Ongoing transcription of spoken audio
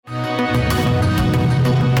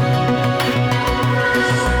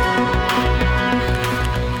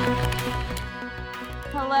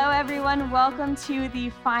welcome to the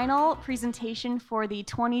final presentation for the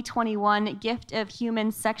 2021 Gift of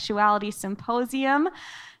Human Sexuality Symposium.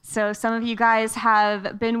 So some of you guys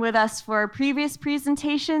have been with us for previous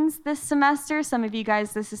presentations this semester. Some of you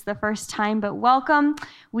guys, this is the first time, but welcome.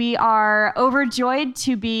 We are overjoyed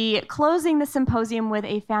to be closing the symposium with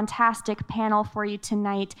a fantastic panel for you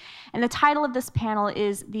tonight. And the title of this panel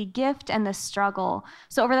is The Gift and the Struggle.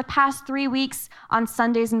 So over the past 3 weeks on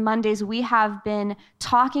Sundays and Mondays, we have been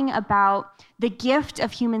talking about the gift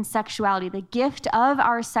of human sexuality, the gift of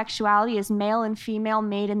our sexuality as male and female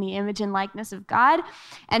made in the image and likeness of God.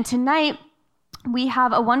 And tonight, we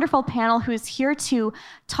have a wonderful panel who's here to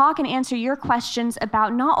talk and answer your questions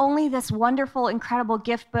about not only this wonderful, incredible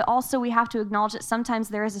gift, but also we have to acknowledge that sometimes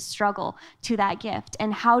there is a struggle to that gift.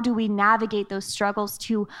 And how do we navigate those struggles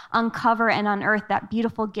to uncover and unearth that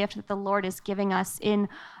beautiful gift that the Lord is giving us in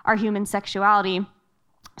our human sexuality?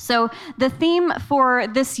 So the theme for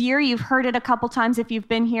this year, you've heard it a couple times if you've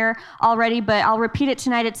been here already, but I'll repeat it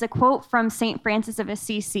tonight. It's a quote from St. Francis of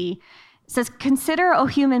Assisi. It says, "Consider, O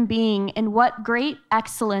human being, in what great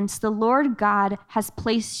excellence the Lord God has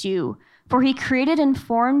placed you, for he created and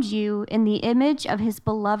formed you in the image of his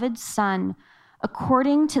beloved Son,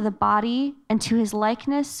 according to the body, and to his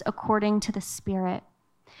likeness according to the Spirit."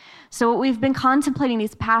 So what we've been contemplating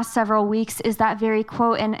these past several weeks is that very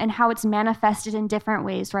quote and how it's manifested in different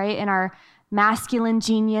ways, right? In our masculine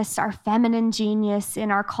genius, our feminine genius,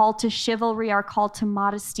 in our call to chivalry, our call to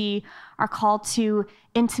modesty, our call to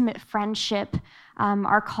intimate friendship,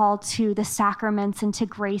 our call to the sacraments and to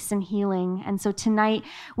grace and healing. And so tonight,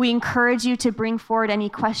 we encourage you to bring forward any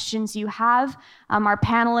questions you have. Our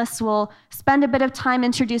panelists will spend a bit of time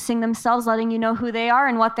introducing themselves, letting you know who they are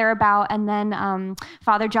and what they're about. And then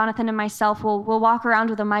Father Jonathan and myself will walk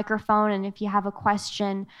around with a microphone. And if you have a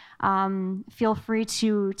question, feel free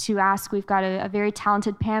to ask. We've got a very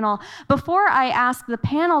talented panel. Before I ask the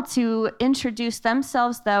panel to introduce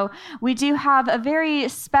themselves, though, we do have a very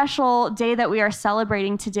special day that we are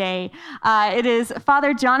celebrating today. It is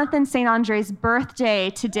Father Jonathan St. Andre's birthday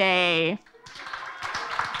today.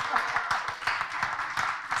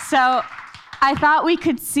 So I thought we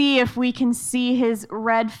could see if we can see his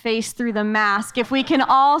red face through the mask, if we can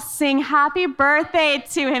all sing happy birthday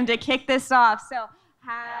to him to kick this off. So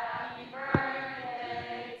happy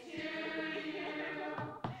birthday to you.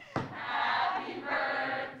 Happy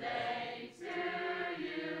birthday to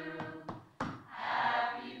you.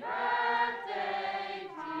 Happy birthday,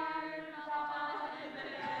 dear Jonathan.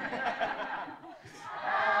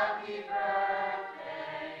 Happy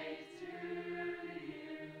birthday to you.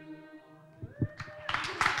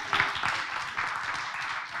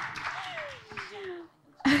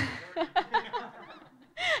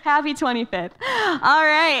 Happy 25th. All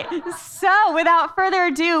right. So without further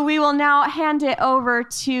ado, we will now hand it over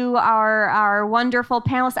to our wonderful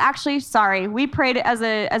panelists. Actually, sorry, we prayed as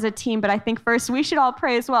a team, but I think first we should all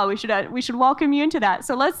pray as well. We should welcome you into that.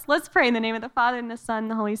 So let's pray in the name of the Father and the Son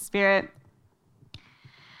and the Holy Spirit.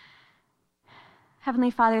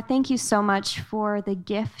 Heavenly Father, thank you so much for the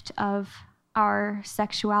gift of our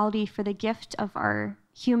sexuality, for the gift of our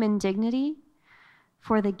human dignity,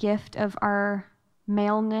 for the gift of our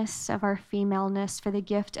maleness, of our femaleness, for the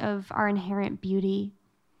gift of our inherent beauty.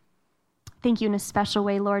 Thank you in a special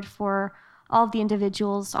way, Lord, for all of the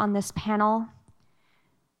individuals on this panel,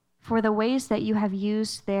 for the ways that you have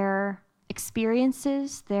used their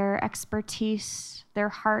experiences, their expertise, their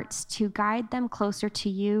hearts to guide them closer to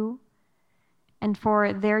you, and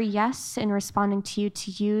for their yes in responding to you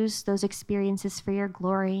to use those experiences for your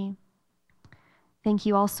glory. Thank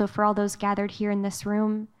you also for all those gathered here in this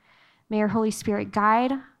room. May your Holy Spirit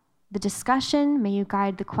guide the discussion. May you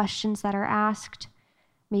guide the questions that are asked.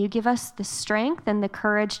 May you give us the strength and the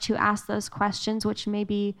courage to ask those questions which may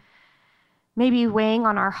be weighing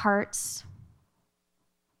on our hearts.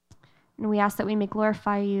 And we ask that we may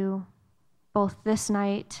glorify you both this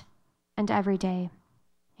night and every day.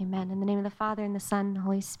 Amen. In the name of the Father, and the Son, and the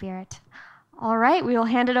Holy Spirit. All right, we will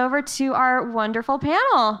hand it over to our wonderful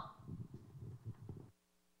panel.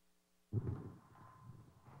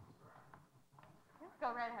 Go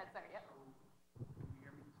right ahead, sorry. Yep.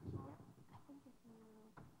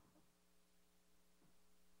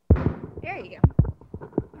 There you go.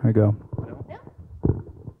 There we go. No?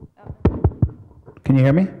 Can you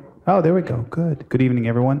hear me? Oh, there we go. Good. Good evening,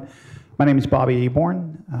 everyone. My name is Bobby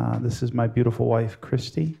Aborn. This is my beautiful wife,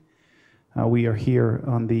 Christi. We are here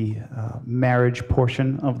on the marriage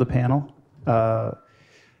portion of the panel.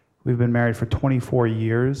 We've been married for 24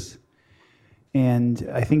 years. And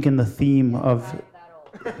I think in the theme of...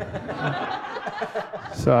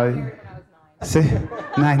 So I,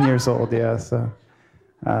 9 years old, yeah. So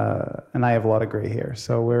and I have a lot of gray hair.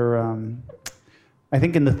 So we're, I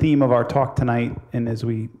think in the theme of our talk tonight, and as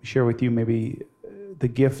we share with you maybe the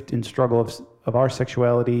gift and struggle of our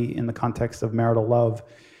sexuality in the context of marital love,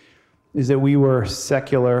 is that we were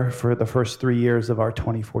secular for the first 3 years of our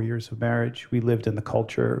 24 years of marriage. We lived in the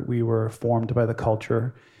culture. We were formed by the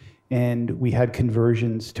culture. And we had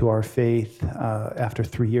conversions to our faith after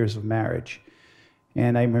 3 years of marriage.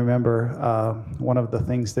 And I remember one of the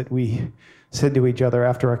things that we said to each other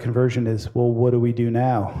after our conversion is, well, what do we do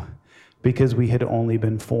now? Because we had only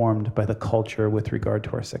been formed by the culture with regard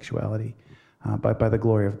to our sexuality. But by the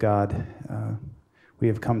glory of God, we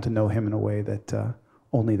have come to know him in a way that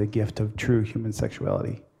only the gift of true human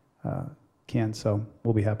sexuality can. So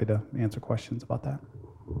we'll be happy to answer questions about that.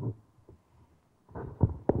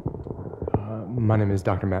 My name is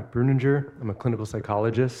Dr. Matt Breuninger. I'm a clinical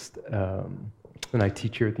psychologist, and I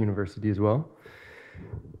teach here at the university as well.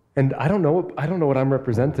 And I don't know what I'm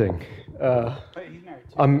representing. He's married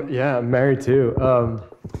too. I'm married too.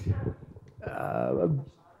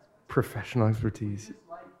 Professional expertise.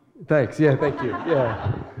 Thanks. Yeah, thank you.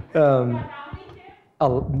 Yeah.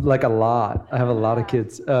 Like a lot. I have a lot of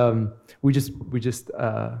kids. We just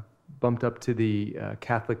bumped up to the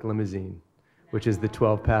Catholic limousine, which is the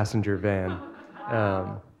 12-passenger van.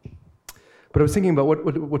 But I was thinking about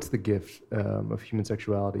what's the gift of human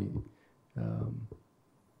sexuality.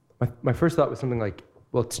 My first thought was something like,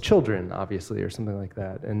 well, it's children, obviously, or something like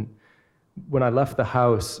that. And when I left the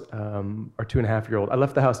house, our 2.5-year-old, I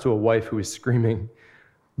left the house to a wife who was screaming,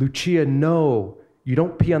 "Lucia, no, you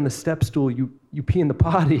don't pee on the step stool, you pee in the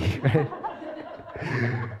potty," right?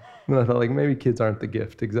 And I thought, like, maybe kids aren't the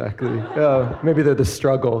gift exactly. Maybe they're the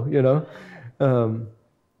struggle, you know?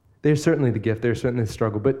 They're certainly the gift, they're certainly the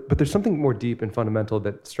struggle, but there's something more deep and fundamental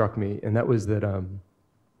that struck me, and that was that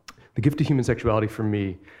the gift of human sexuality for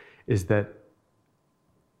me is that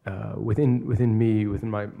within me,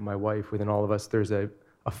 within my wife, within all of us, there's a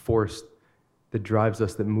force that drives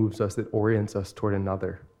us, that moves us, that orients us toward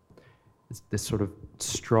another. It's this sort of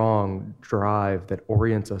strong drive that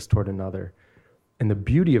orients us toward another. And the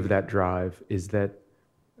beauty of that drive is that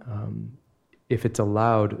if it's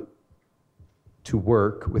allowed to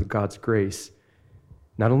work with God's grace,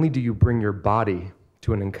 not only do you bring your body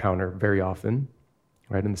to an encounter very often,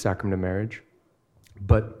 right, in the sacrament of marriage,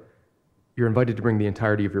 but you're invited to bring the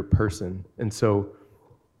entirety of your person. And so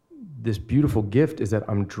this beautiful gift is that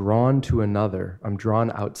I'm drawn to another, I'm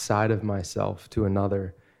drawn outside of myself to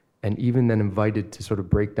another, and even then invited to sort of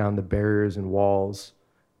break down the barriers and walls,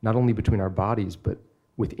 not only between our bodies, but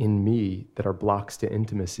within me that are blocks to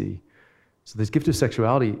intimacy. So this gift of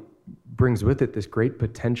sexuality brings with it this great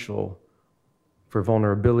potential for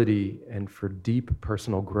vulnerability and for deep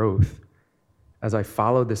personal growth. As I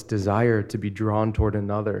follow this desire to be drawn toward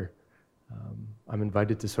another, I'm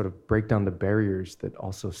invited to sort of break down the barriers that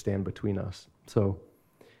also stand between us. So,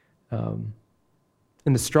 and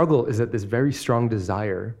the struggle is that this very strong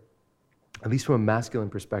desire, at least from a masculine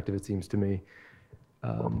perspective, it seems to me,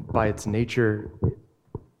 by its nature,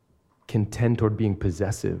 can tend toward being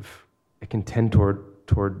possessive. It can tend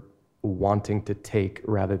toward wanting to take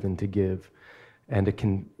rather than to give. And it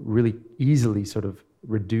can really easily sort of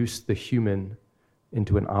reduce the human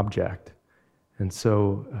into an object. And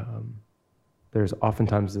so there's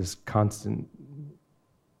oftentimes this constant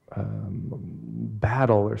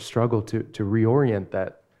battle or struggle to reorient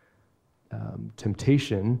that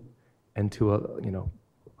temptation and to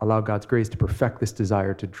allow God's grace to perfect this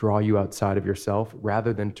desire to draw you outside of yourself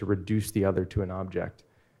rather than to reduce the other to an object,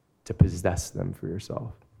 to possess them for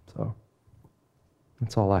yourself. So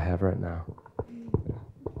that's all I have right now.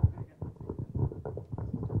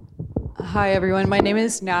 Hi, everyone. My name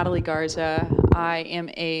is Natalie Garza. I am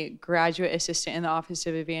a graduate assistant in the Office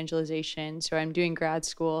of Evangelization. So I'm doing grad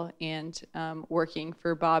school and working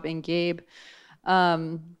for Bob and Gabe.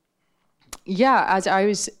 As I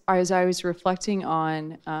was reflecting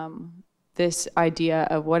on this idea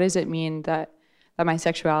of what does it mean that my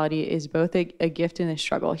sexuality is both a gift and a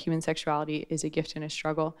struggle. Human sexuality is a gift and a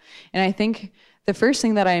struggle. And I think the first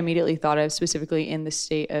thing that I immediately thought of, specifically in the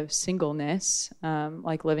state of singleness,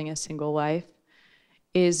 like living a single life,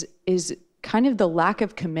 is kind of the lack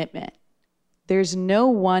of commitment. There's no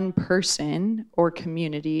one person or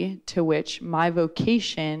community to which my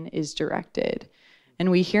vocation is directed.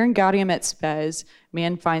 And we hear in Gaudium et Spes,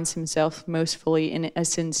 man finds himself most fully in a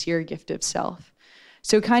sincere gift of self.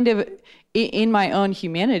 So kind of in my own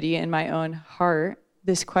humanity, in my own heart,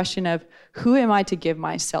 this question of who am I to give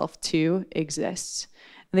myself to exists.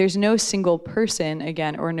 And there's no single person,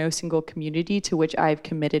 again, or no single community to which I've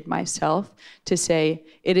committed myself to say,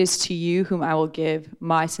 it is to you whom I will give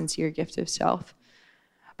my sincere gift of self.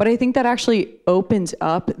 But I think that actually opens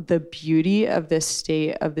up the beauty of this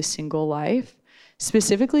state of the single life,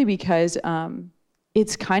 specifically because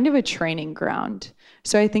it's kind of a training ground.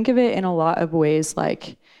 So I think of it in a lot of ways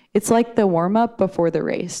like, it's like the warm-up before the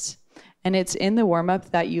race. And it's in the warm-up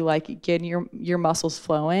that you like get your muscles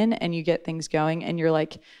flowing and you get things going and you're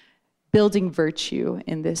like building virtue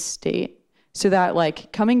in this state. So that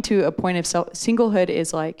like coming to a point of singlehood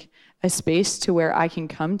is like a space to where I can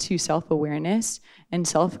come to self-awareness and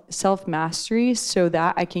self-mastery so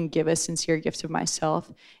that I can give a sincere gift of myself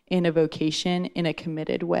in a vocation in a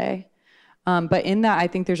committed way. But in that, I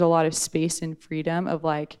think there's a lot of space and freedom of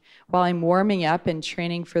like, while I'm warming up and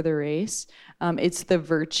training for the race, it's the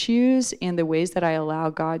virtues and the ways that I allow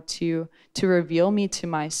God to reveal me to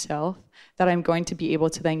myself that I'm going to be able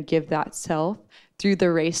to then give that self through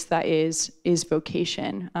the race that is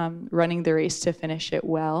vocation, running the race to finish it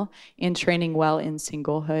well and training well in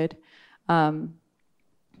singlehood.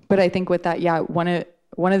 But I think with that, yeah, one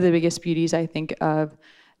of the biggest beauties I think of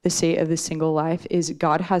the state of the single life is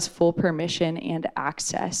God has full permission and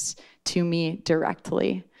access to me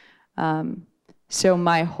directly. So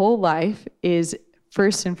my whole life is,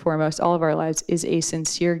 first and foremost, all of our lives is a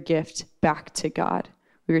sincere gift back to God.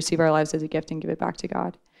 We receive our lives as a gift and give it back to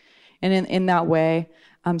God. And in that way,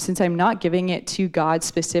 since I'm not giving it to God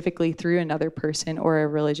specifically through another person or a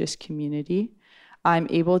religious community, I'm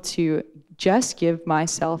able to just give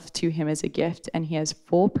myself to him as a gift, and he has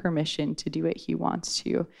full permission to do what he wants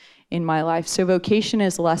to in my life. So vocation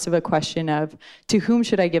is less of a question of to whom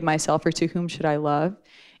should I give myself or to whom should I love?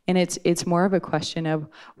 And it's more of a question of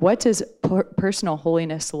what does personal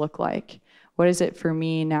holiness look like? What is it for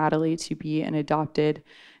me, Natalie, to be an adopted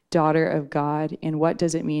daughter of God? And what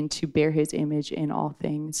does it mean to bear his image in all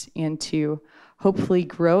things and to hopefully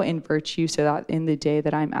grow in virtue so that in the day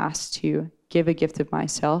that I'm asked to give a gift of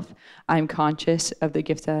myself, I'm conscious of the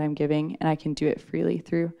gift that I'm giving and I can do it freely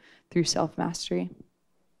through self-mastery.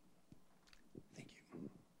 Thank you.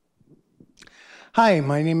 Hi,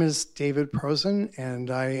 my name is David Prosen,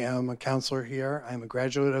 and I am a counselor here. I'm a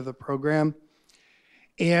graduate of the program,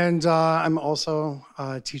 and I'm also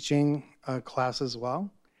teaching a class as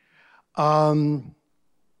well. So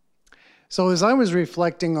as I was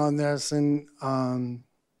reflecting on this, and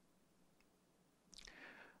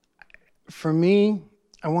for me,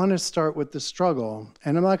 I want to start with the struggle,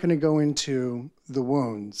 and I'm not going to go into the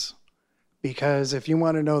wounds, because if you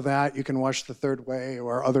want to know that, you can watch The Third Way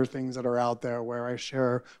or other things that are out there where I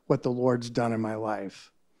share what the Lord's done in my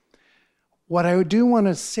life. What I do want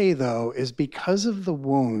to say, though, is because of the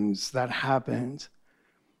wounds that happened,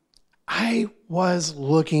 I was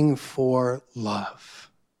looking for love.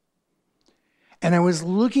 And I was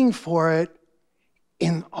looking for it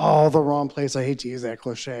in all the wrong place. I hate to use that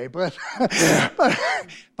cliche, but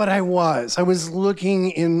I was looking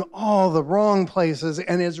in all the wrong places,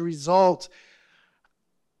 and as a result,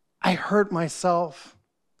 I hurt myself.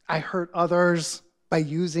 I hurt others by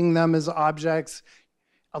using them as objects,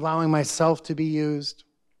 allowing myself to be used.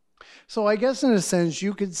 So I guess in a sense,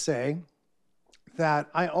 you could say that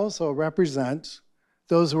I also represent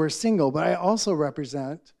those who are single, but I also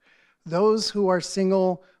represent those who are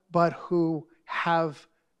single but who have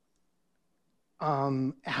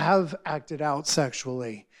acted out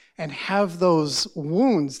sexually and have those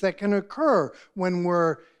wounds that can occur when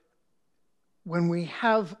we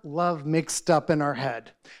have love mixed up in our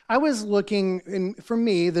head. I was looking, and for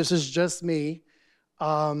me, this is just me,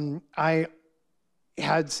 I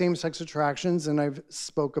had same-sex attractions, and I've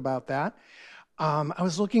spoke about that. I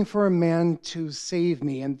was looking for a man to save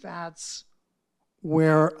me, and that's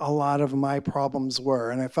where a lot of my problems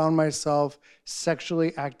were. And I found myself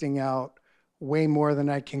sexually acting out way more than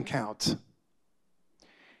I can count.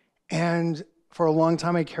 And for a long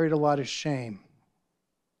time, I carried a lot of shame.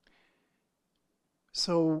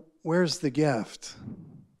 So where's the gift?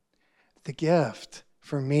 The gift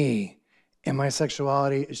for me in my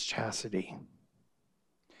sexuality is chastity.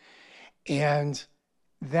 And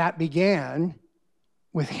that began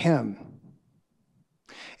with him.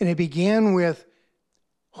 And it began with,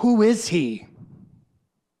 who is he?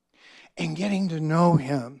 And getting to know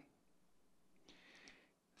him.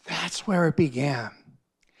 That's where it began.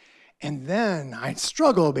 And then I'd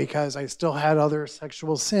struggle because I still had other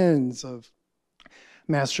sexual sins of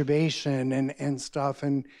masturbation and stuff.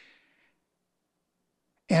 And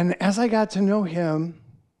as I got to know him,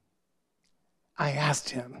 I asked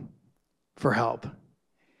him for help.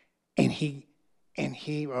 And he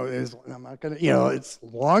well, I'm not gonna, it's a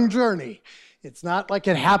long journey. It's not like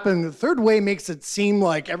it happened. The Third Way makes it seem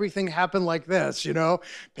like everything happened like this,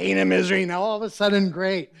 pain and misery, now all of a sudden,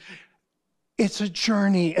 great. It's a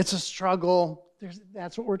journey, it's a struggle.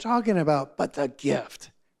 That's what we're talking about, but the gift.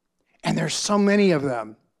 And there's so many of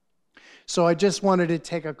them. So I just wanted to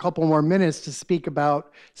take a couple more minutes to speak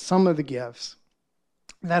about some of the gifts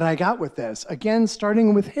that I got with this. Again,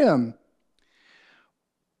 starting with him.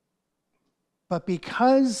 But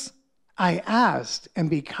because I asked and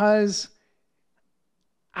because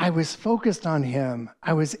I was focused on him,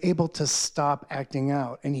 I was able to stop acting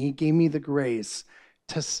out. And he gave me the grace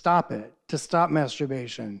to stop it, to stop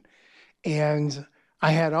masturbation. And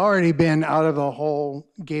I had already been out of the whole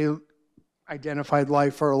gay identified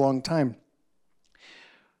life for a long time.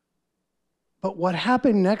 But what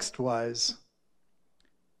happened next was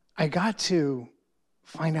I got to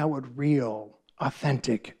find out what real,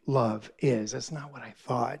 authentic love is. That's not what I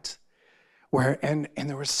thought. And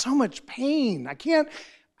there was so much pain.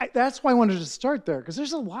 That's why I wanted to start there, because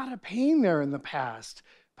there's a lot of pain there in the past.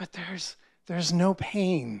 But there's no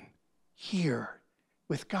pain here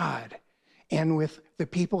with God and with the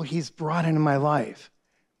people he's brought into my life.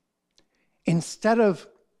 Instead of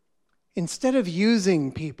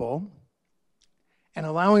using people and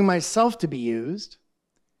allowing myself to be used,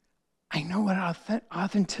 I know what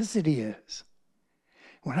authenticity is.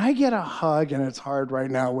 When I get a hug, and it's hard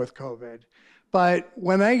right now with COVID, but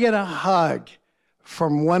when I get a hug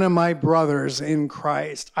from one of my brothers in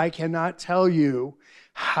Christ, I cannot tell you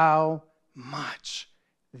how much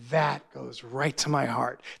that goes right to my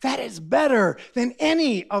heart. That is better than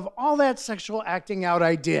any of all that sexual acting out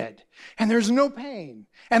I did. And there's no pain,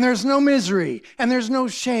 and there's no misery, and there's no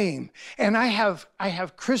shame. And I have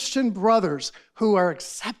Christian brothers who are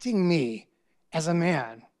accepting me as a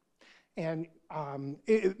man. And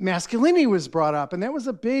masculinity was brought up, and that was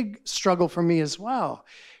a big struggle for me as well.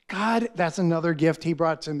 God, that's another gift he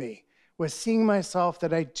brought to me, was seeing myself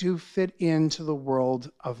that I do fit into the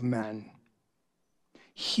world of men.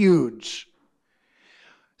 Huge.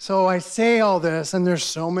 So I say all this, and there's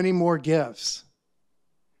so many more gifts.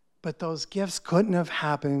 But those gifts couldn't have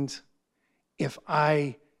happened if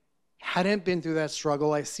I hadn't been through that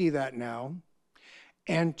struggle, I see that now,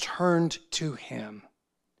 and turned to him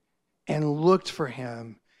and looked for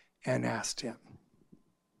him and asked him.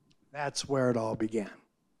 That's where it all began.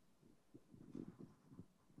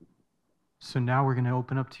 So now we're going to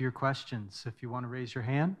open up to your questions. If you want to raise your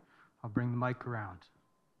hand, I'll bring the mic around.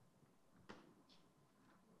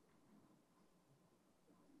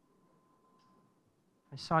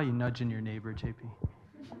 I saw you nudging your neighbor, JP. You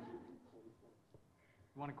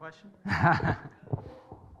want a question?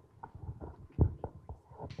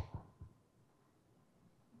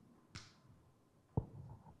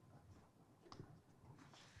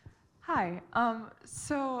 Hi.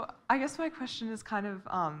 So I guess my question is kind of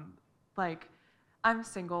like, I'm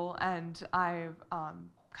single and I've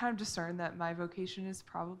kind of discerned that my vocation is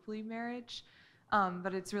probably marriage,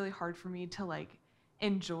 but it's really hard for me to like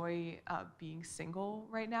enjoy being single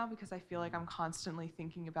right now because I feel like I'm constantly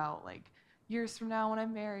thinking about like years from now when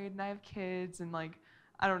I'm married and I have kids and like,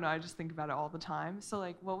 I don't know, I just think about it all the time. So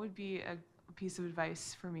like, what would be a piece of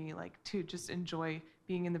advice for me like to just enjoy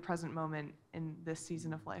being in the present moment in this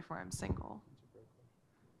season of life where I'm single?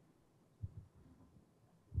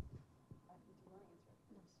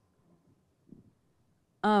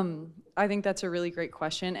 I think that's a really great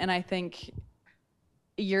question, and I think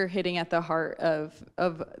you're hitting at the heart of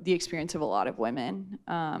the experience of a lot of women.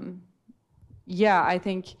 Yeah, I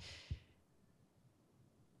think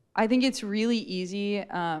it's really easy,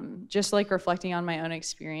 just like reflecting on my own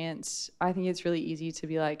experience, I think it's really easy to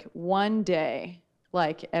be like, one day,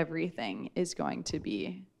 like everything is going to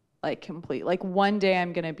be like complete. Like one day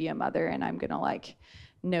I'm gonna be a mother and I'm gonna like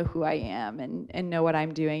know who I am and know what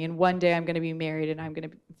I'm doing. And one day I'm gonna be married and I'm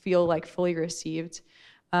gonna feel like fully received.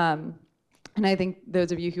 And I think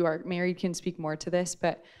those of you who are married can speak more to this,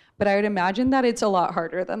 but I would imagine that it's a lot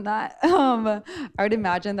harder than that. I would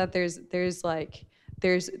imagine that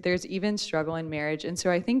there's even struggle in marriage. And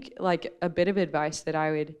so I think like a bit of advice that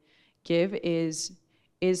I would give is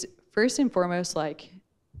first and foremost, like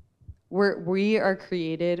we are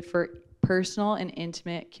created for personal and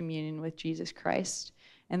intimate communion with Jesus Christ.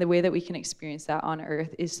 And the way that we can experience that on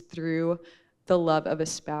earth is through the love of a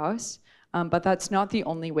spouse. But that's not the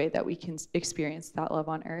only way that we can experience that love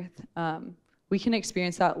on earth. We can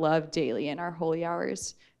experience that love daily in our holy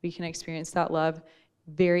hours. We can experience that love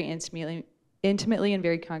very intimately and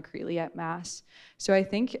very concretely at Mass. So I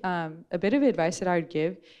think a bit of advice that I would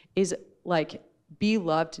give is like, be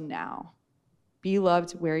loved now. Be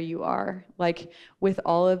loved where you are. Like with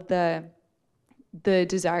all of the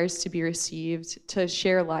desires to be received, to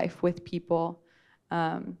share life with people,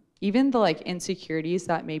 even the like insecurities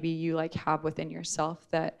that maybe you like have within yourself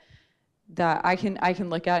that that I can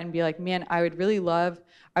look at and be like, man, I would really love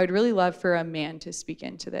for a man to speak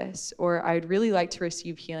into this, or I would really like to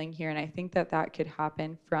receive healing here. And I think that could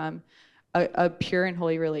happen from a pure and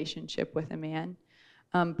holy relationship with a man.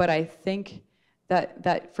 But I think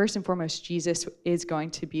that first and foremost, Jesus is going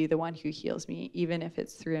to be the one who heals me, even if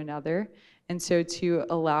it's through another. And so to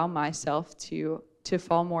allow myself to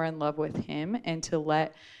fall more in love with him, and to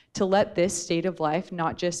let this state of life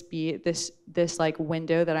not just be this like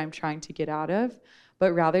window that I'm trying to get out of,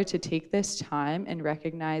 but rather to take this time and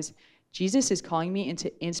recognize Jesus is calling me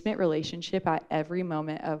into intimate relationship at every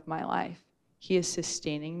moment of my life. He is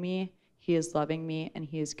sustaining me, he is loving me, and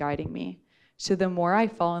he is guiding me. So the more I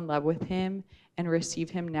fall in love with him and receive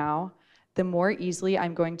him now, the more easily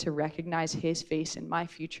I'm going to recognize his face in my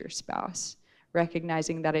future spouse,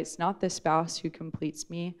 recognizing that it's not the spouse who completes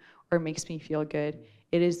me or makes me feel good.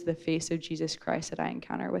 It is the face of Jesus Christ that I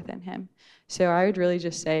encounter within him. So I would really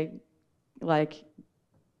just say, like,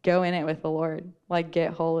 go in it with the Lord. Like,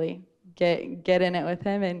 get holy. Get in it with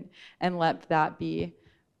him, and let that be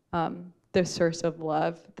the source of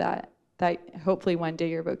love that hopefully one day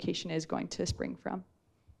your vocation is going to spring from.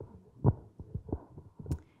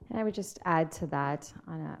 And I would just add to that,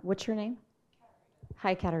 what's your name?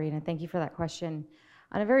 Hi, Katerina. Thank you for that question.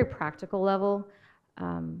 On a very practical level,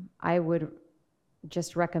 I would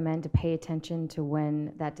just recommend to pay attention to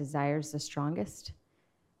when that desire is the strongest.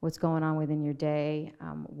 What's going on within your day?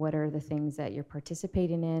 What are the things that you're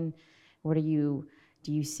participating in?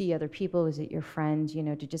 Do you see other people? Is it your friends?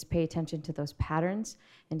 To just pay attention to those patterns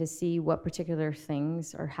and to see what particular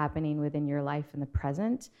things are happening within your life in the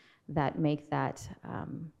present that make that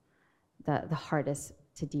the hardest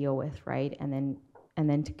to deal with, right? And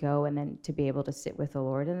then to go and then to be able to sit with the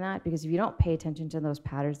Lord in that. Because if you don't pay attention to those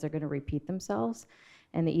patterns, they're going to repeat themselves,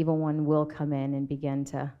 and the evil one will come in and begin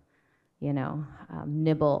to,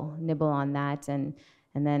 nibble on that. And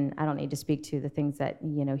then I don't need to speak to the things that,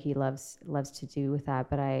 he loves to do with that.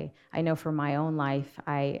 But I know for my own life,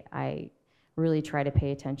 I really try to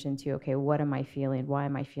pay attention to, okay, what am I feeling? Why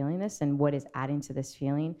am I feeling this? And what is adding to this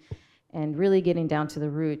feeling? And really getting down to the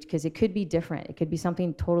root, because it could be different. It could be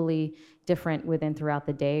something totally different throughout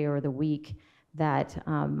the day or the week that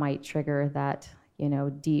might trigger that,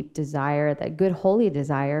 deep desire, that good holy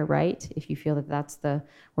desire, right? If you feel that that's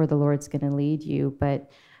where the Lord's going to lead you.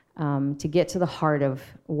 But to get to the heart of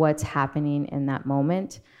what's happening in that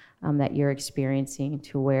moment that you're experiencing,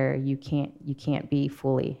 to where you can't be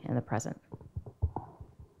fully in the present.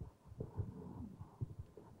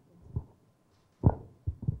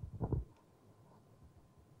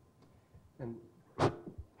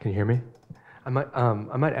 Can you hear me? I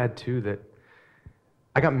might add too that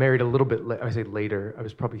I got married a little bit. I say later. I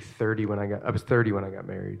was probably 30 when I got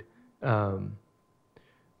married.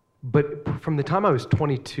 But from the time I was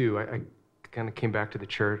 22, I kind of came back to the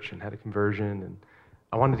church and had a conversion, and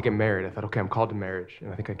I wanted to get married. I thought, okay, I'm called to marriage,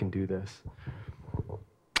 and I think I can do this.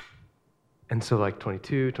 And so like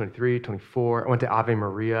 22, 23, 24, I went to Ave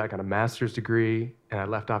Maria. I got a master's degree, and I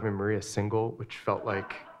left Ave Maria single, which felt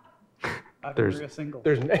like Ave Maria single.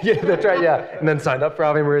 Yeah, that's right, yeah. And then signed up for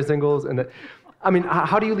Ave Maria singles. And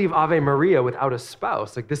how do you leave Ave Maria without a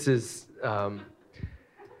spouse? Like, this is,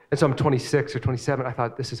 and so I'm 26 or 27. I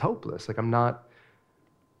thought, this is hopeless. Like, I'm not,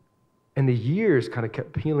 and the years kind of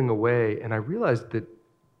kept peeling away. And I realized that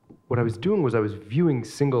what I was doing was I was viewing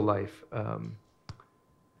single life. I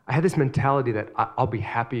had this mentality that I'll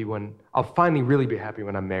finally really be happy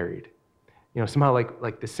when I'm married. Somehow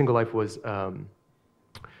like the single life was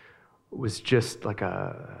just like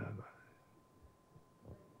I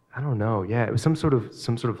don't know. Yeah, it was some sort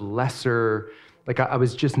of lesser, like I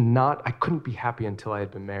was just not, I couldn't be happy until I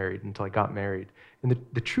had been married, until I got married. And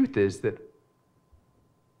the truth is that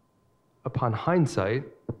upon hindsight,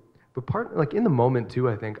 but like in the moment too,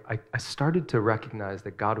 I think I started to recognize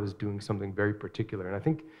that God was doing something very particular. And I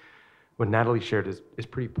think what Natalie shared is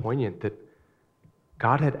pretty poignant, that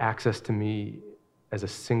God had access to me as a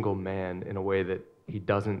single man in a way that he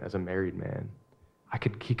doesn't as a married man.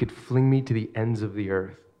 He could fling me to the ends of the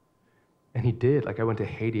earth. And he did. Like, I went to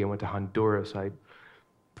Haiti, I went to Honduras. I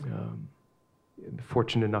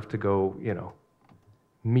fortunate enough to go,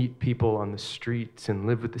 meet people on the streets and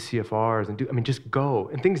live with the CFRs and just go.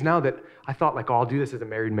 And things now that I thought, like, oh, I'll do this as a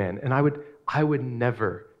married man. And I would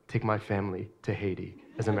never take my family to Haiti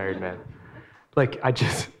as a married man. Like,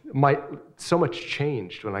 so much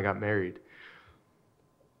changed when I got married.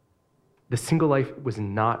 The single life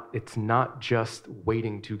it's not just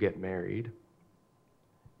waiting to get married.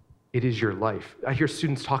 It is your life. I hear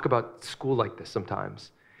students talk about school like this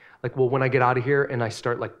sometimes. Like, well, when I get out of here and I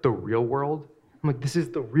start like the real world, I'm like, this is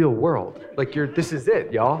the real world. Like, this is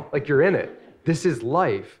it, y'all. Like, you're in it. This is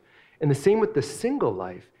life. And the same with the single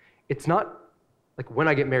life. It's not like when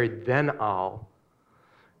I get married, then I'll,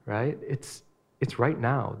 right? It's right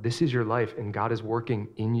now. This is your life, and God is working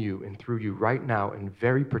in you and through you right now in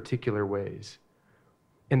very particular ways.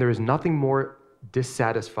 And there is nothing more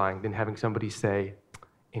dissatisfying than having somebody say,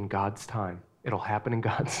 in God's time. It'll happen in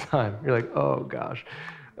God's time. You're like, oh gosh.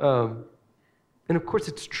 And of course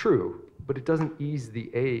it's true, but it doesn't ease the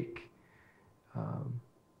ache.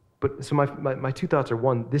 But so my two thoughts are,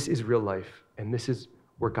 one, this is real life, and this is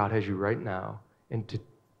where God has you right now, and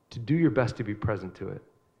to do your best to be present to it,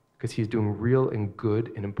 because he's doing real and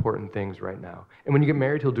good and important things right now. And when you get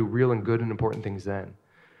married, he'll do real and good and important things then.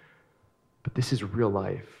 But this is real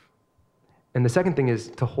life. And the second thing is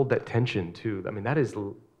to hold that tension too. I mean, that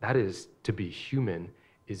is to be human,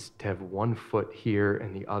 is to have one foot here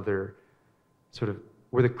and the other sort of,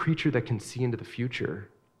 we're the creature that can see into the future.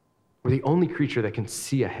 We're the only creature that can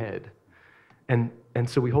see ahead. And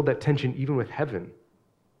so we hold that tension even with heaven.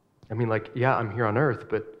 I mean, like, yeah, I'm here on earth,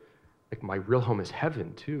 but like my real home is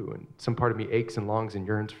heaven too. And some part of me aches and longs and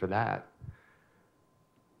yearns for that.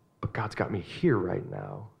 But God's got me here right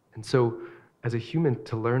now. And so as a human,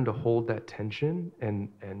 to learn to hold that tension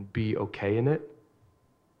and be okay in it,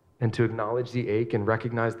 and to acknowledge the ache and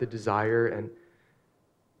recognize the desire,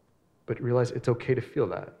 but realize it's okay to feel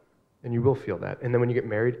that, and you will feel that. And then when you get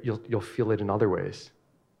married, you'll feel it in other ways.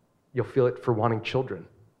 You'll feel it for wanting children.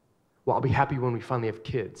 Well, I'll be happy when we finally have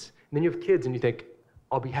kids. And then you have kids and you think,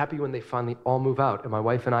 I'll be happy when they finally all move out and my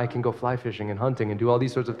wife and I can go fly fishing and hunting and do all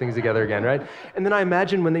these sorts of things together again, right? And then I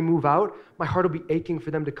imagine when they move out, my heart will be aching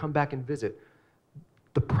for them to come back and visit.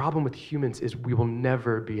 The problem with humans is we will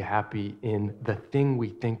never be happy in the thing we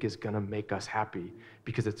think is going to make us happy,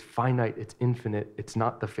 because it's finite, it's infinite, it's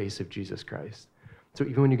not the face of Jesus Christ. So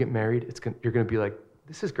even when you get married, you're going to be like,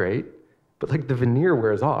 this is great, but like the veneer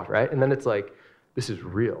wears off, right? And then it's like, this is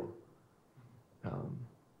real. And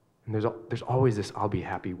there's always this, I'll be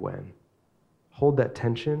happy when. Hold that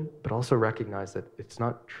tension, but also recognize that it's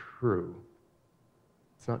not true.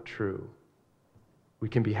 It's not true. We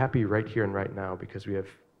can be happy right here and right now because we have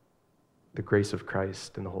the grace of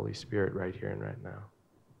Christ and the Holy Spirit right here and right now.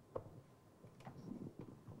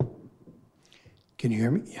 Can you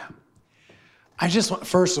hear me? Yeah. I just want,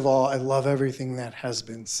 first of all, I love everything that has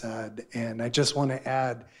been said. And I just want to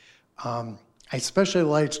add, I especially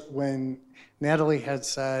liked when Natalie had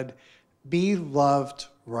said, be loved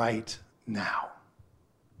right now.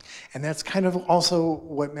 And that's kind of also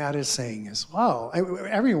what Matt is saying as well.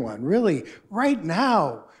 Everyone, really, right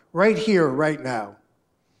now, right here, right now.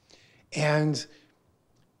 And,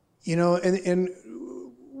 you know, and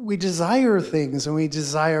we desire things and we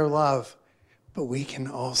desire love, but we can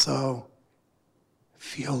also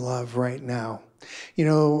feel love right now. You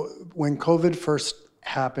know, when COVID first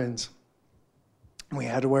happened, we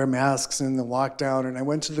had to wear masks in the lockdown, and I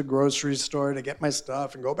went to the grocery store to get my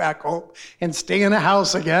stuff and go back home and stay in the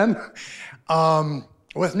house again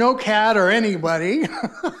with no cat or anybody.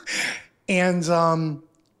 And then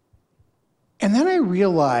I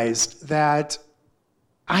realized that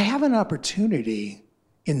I have an opportunity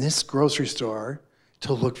in this grocery store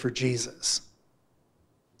to look for Jesus.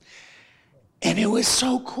 And it was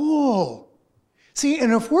so cool. See,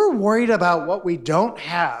 and if we're worried about what we don't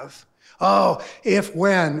have, oh,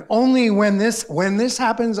 only when this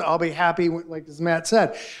happens, I'll be happy, like as Matt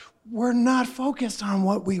said. We're not focused on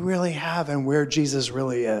what we really have and where Jesus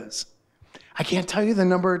really is. I can't tell you the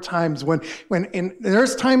number of times when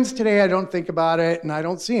there's times today I don't think about it and I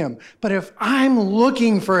don't see him. But if I'm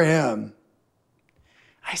looking for him,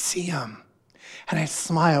 I see him and I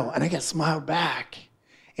smile and I get smiled back.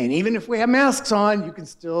 And even if we have masks on, you can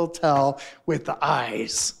still tell with the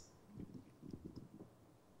eyes.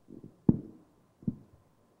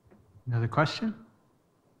 Another question?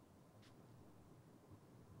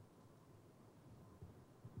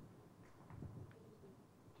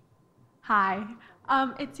 Hi.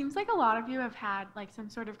 It seems like a lot of you have had like some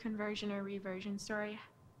sort of conversion or reversion story.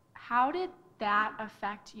 How did that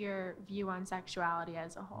affect your view on sexuality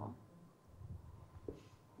as a whole?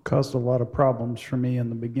 Caused a lot of problems for me in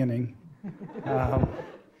the beginning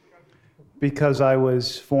because I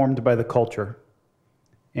was formed by the culture.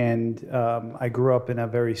 And I grew up in a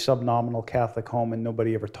very subnominal Catholic home, and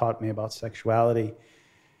nobody ever taught me about sexuality.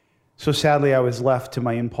 So sadly, I was left to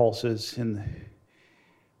my impulses. And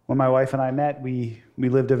when my wife and I met, we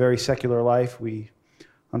lived a very secular life. We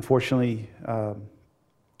unfortunately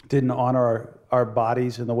didn't honor our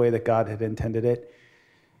bodies in the way that God had intended it.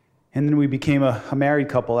 And then we became a married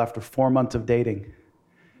couple after 4 months of dating.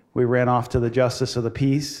 We ran off to the justice of the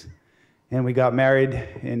peace, and we got married,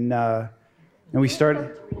 and we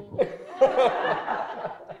started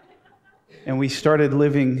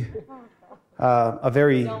living a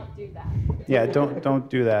very. Don't do that. Yeah, don't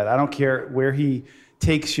do that. I don't care where he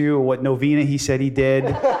takes you or what novena he said he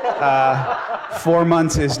did. 4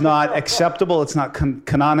 months is not acceptable. It's not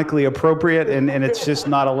canonically appropriate, and it's just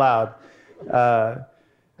not allowed.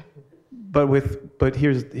 But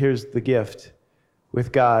here's the gift.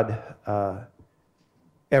 With God,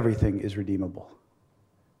 everything is redeemable,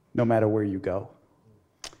 no matter where you go.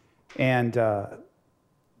 And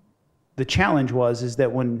the challenge is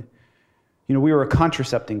that when we were a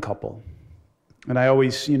contracepting couple, and I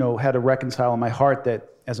always had to reconcile in my heart that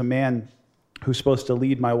as a man who's supposed to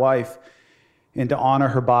lead my wife and to honor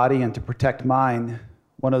her body and to protect mine,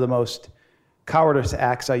 one of the most cowardice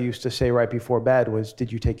acts I used to say right before bed was, "Did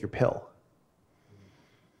you take your pill?"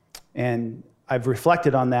 And I've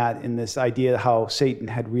reflected on that in this idea how Satan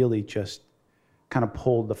had really just kind of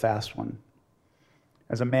pulled the fast one.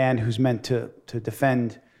 As a man who's meant to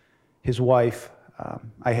defend his wife,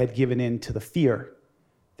 I had given in to the fear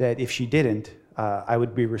that if she didn't, I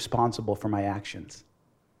would be responsible for my actions,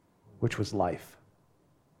 which was life.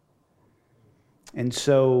 And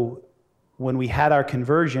so when we had our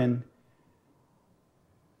conversion,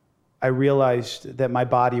 I realized that my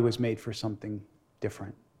body was made for something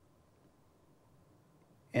different.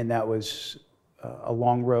 And that was a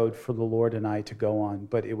long road for the Lord and I to go on,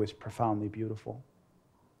 but it was profoundly beautiful.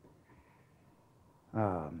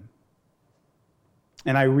 And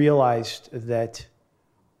I realized that,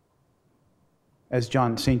 as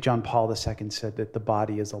St. John Paul II said, that the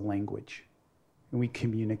body is a language, and we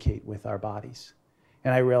communicate with our bodies.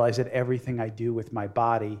 And I realized that everything I do with my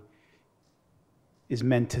body is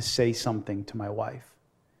meant to say something to my wife.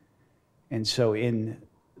 And so in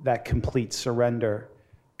that complete surrender,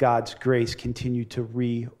 God's grace continued to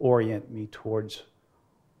reorient me towards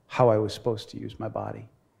how I was supposed to use my body.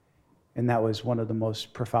 And that was one of the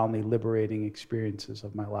most profoundly liberating experiences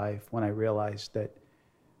of my life, when I realized that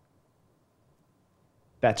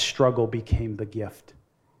struggle became the gift.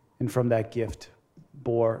 And from that gift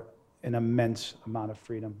bore an immense amount of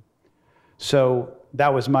freedom. So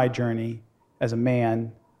that was my journey as a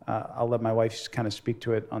man. I'll let my wife kind of speak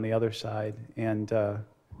to it on the other side, and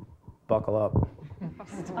buckle up.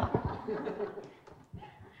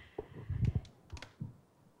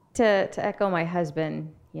 To echo my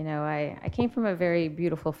husband, I came from a very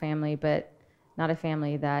beautiful family, but not a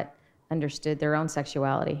family that understood their own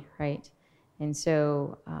sexuality, right? And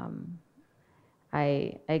so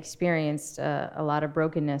I experienced a lot of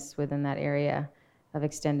brokenness within that area of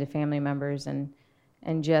extended family members,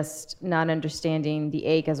 and just not understanding the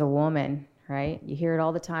ache as a woman, right? You hear it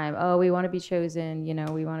all the time. Oh, we want to be chosen,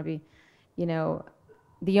 we want to be,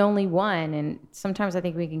 the only one. And sometimes I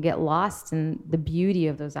think we can get lost in the beauty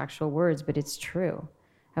of those actual words, but it's true.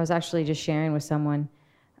 I was actually just sharing with someone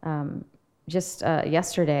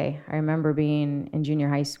yesterday. I remember being in junior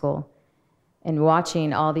high school and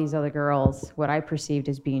watching all these other girls, what I perceived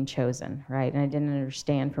as being chosen, right? And I didn't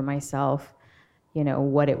understand for myself,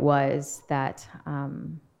 what it was that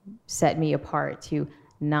set me apart to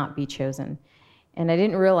not be chosen. And I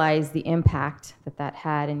didn't realize the impact that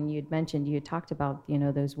had. And you had talked about,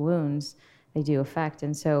 those wounds, they do affect.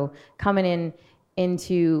 And so coming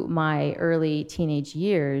into my early teenage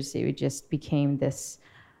years, it just became this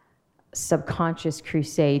subconscious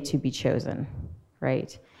crusade to be chosen,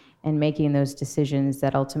 right? And making those decisions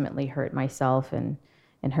that ultimately hurt myself and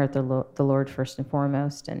hurt the Lord first and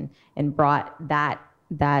foremost, and brought that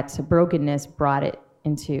brokenness, brought it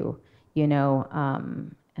into,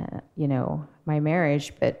 my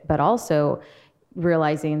marriage, but also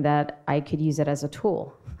realizing that I could use it as a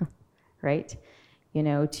tool, right?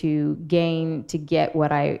 To get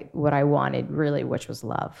what I wanted, really, which was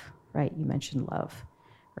love, right? You mentioned love,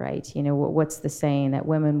 right? What's the saying that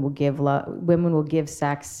women will give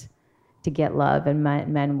sex to get love, and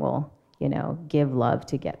men will, give love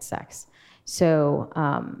to get sex. So,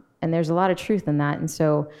 and there's a lot of truth in that. And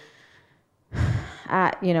so,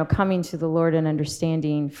 coming to the Lord and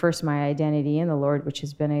understanding first my identity in the Lord, which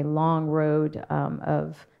has been a long road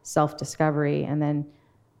of self-discovery, and then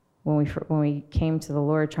when we came to the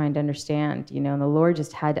Lord, trying to understand, and the Lord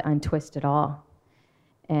just had to untwist it all.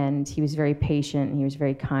 And he was very patient, he was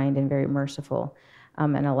very kind and very merciful,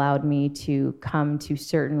 and allowed me to come to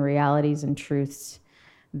certain realities and truths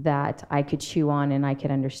that I could chew on and I could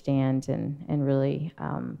understand. And really,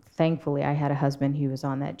 thankfully, I had a husband who was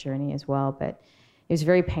on that journey as well. But it was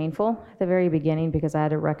very painful at the very beginning, because I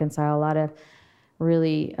had to reconcile a lot of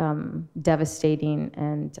really devastating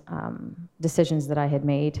and decisions that I had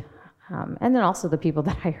made. And then also the people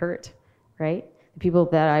that I hurt, right? The people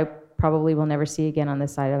that I probably will never see again on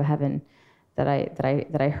this side of heaven, that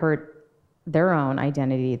I hurt their own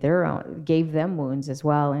identity, gave them wounds as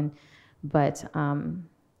well. But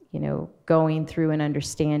going through and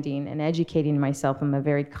understanding and educating myself on a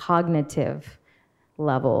very cognitive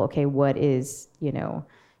level. Okay, what is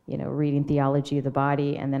reading theology of the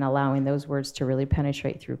body, and then allowing those words to really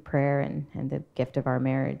penetrate through prayer and the gift of our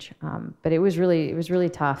marriage. But it was really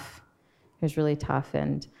tough. It was really tough,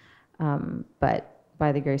 but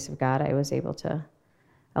by the grace of God, I was able to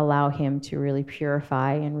allow Him to really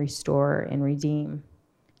purify and restore and redeem,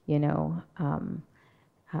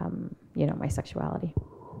 my sexuality.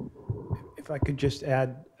 If I could just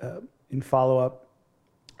add in follow-up,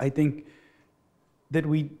 I think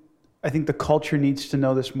the culture needs to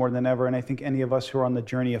know this more than ever, and I think any of us who are on the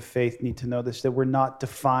journey of faith need to know this, that we're not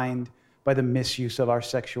defined by the misuse of our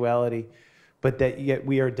sexuality, but that yet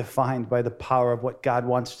we are defined by the power of what God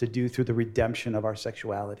wants to do through the redemption of our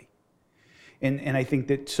sexuality. And I think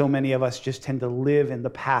that so many of us just tend to live in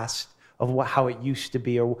the past of how it used to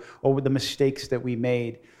be, or the mistakes that we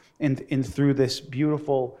made. And through this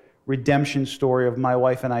beautiful redemption story of my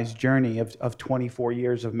wife and I's journey of 24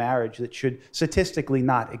 years of marriage that should statistically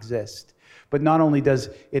not exist. But not only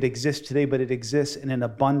does it exist today, but it exists in an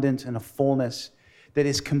abundance and a fullness that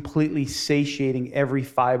is completely satiating every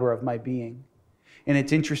fiber of my being. And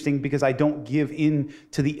it's interesting because I don't give in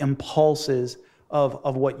to the impulses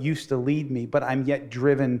of what used to lead me, but I'm yet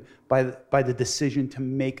driven by the decision to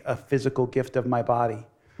make a physical gift of my body.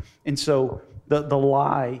 And so the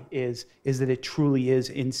lie is that it truly is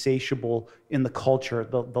insatiable in the culture,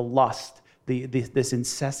 the lust, this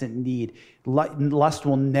incessant need. Lust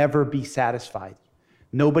will never be satisfied.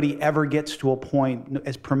 Nobody ever gets to a point,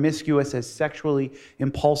 as promiscuous, as sexually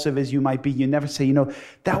impulsive as you might be, you never say,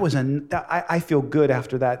 I feel good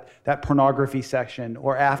after that pornography section,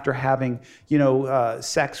 or after having,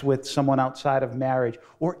 sex with someone outside of marriage,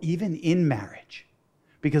 or even in marriage,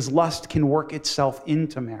 because lust can work itself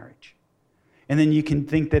into marriage. And then you can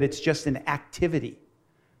think that it's just an activity,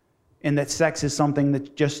 and that sex is something that's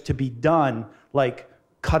just to be done, like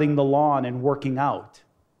cutting the lawn and working out.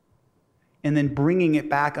 And then bringing it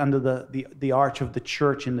back under the arch of the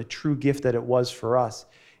church and the true gift that it was for us,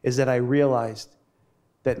 is that I realized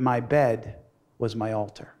that my bed was my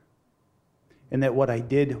altar. And that what I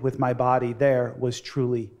did with my body there was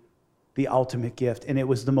truly the ultimate gift. And it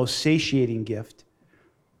was the most satiating gift.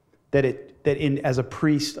 As a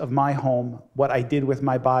priest of my home, what I did with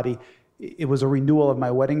my body, it was a renewal of my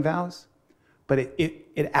wedding vows, but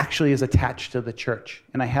it actually is attached to the church.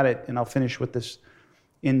 And I had it, and I'll finish with this,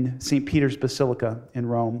 in St. Peter's Basilica in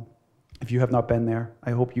Rome. If you have not been there,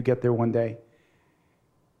 I hope you get there one day.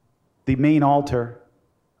 The main altar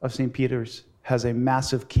of St. Peter's has a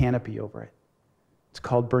massive canopy over it. It's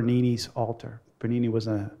called Bernini's altar. Bernini was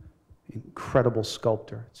an incredible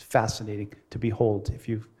sculptor. It's fascinating to behold if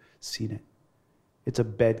you've seen it. It's a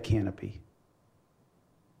bed canopy.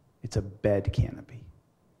 It's a bed canopy.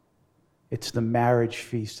 It's the marriage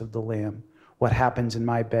feast of the Lamb. What happens in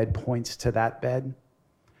my bed points to that bed.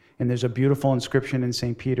 And there's a beautiful inscription in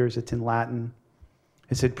St. Peter's. It's in Latin.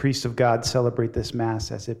 It said, "Priests of God, celebrate this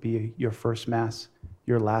Mass as it be your first Mass,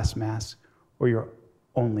 your last Mass, or your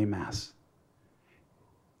only Mass."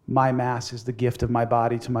 My Mass is the gift of my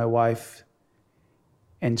body to my wife.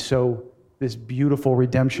 And so this beautiful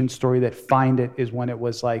redemption story that find it is when it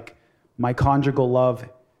was like my conjugal love.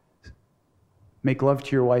 Make love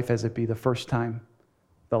to your wife as it be the first time,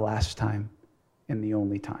 the last time, and the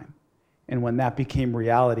only time. And when that became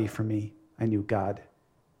reality for me, I knew God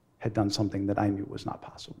had done something that I knew was not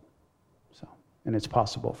possible. And it's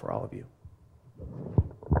possible for all of you.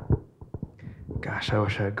 Gosh, I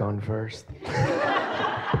wish I had gone first.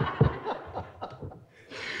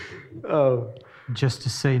 Oh. Just to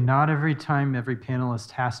say, not every time every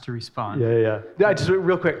panelist has to respond. Yeah. Just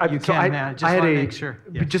real quick. You can, man. Just want to make sure.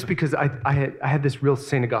 Yeah, just because I had this real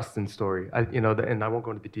St. Augustine story, and I won't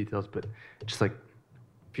go into the details, but just like,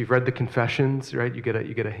 if you've read the Confessions, right, you get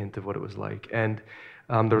a hint of what it was like. And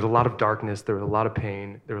there was a lot of darkness, there was a lot of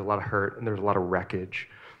pain, there was a lot of hurt, and there was a lot of wreckage.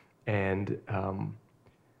 And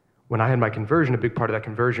when I had my conversion, a big part of that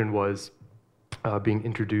conversion was being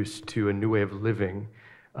introduced to a new way of living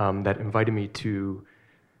that invited me to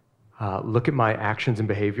look at my actions and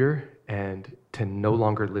behavior and to no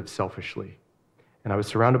longer live selfishly. And I was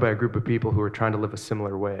surrounded by a group of people who were trying to live a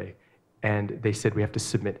similar way. And they said, we have to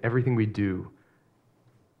submit everything we do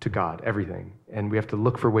to God, everything. And we have to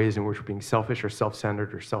look for ways in which we're being selfish or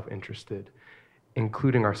self-centered or self-interested,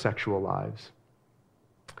 including our sexual lives.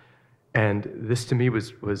 And this to me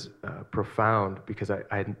was profound because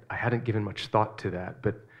I hadn't given much thought to that.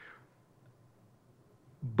 But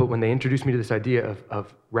But when they introduced me to this idea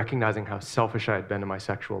of recognizing how selfish I had been in my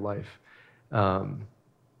sexual life,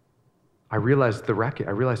 I realized the racket.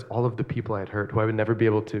 I realized all of the people I had hurt, who I would never be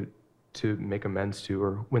able to make amends to,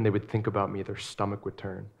 or when they would think about me, their stomach would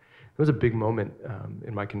turn. It was a big moment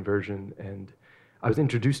in my conversion, and I was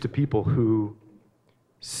introduced to people who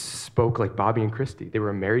spoke like Bobby and Christi. They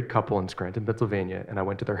were a married couple in Scranton, Pennsylvania, and I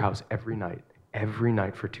went to their house every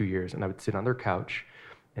night for 2 years, and I would sit on their couch,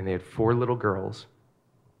 and they had 4 little girls,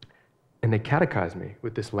 and they catechized me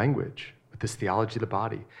with this language, with this theology of the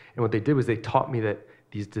body. And what they did was they taught me that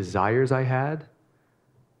these desires I had,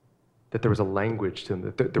 that there was a language to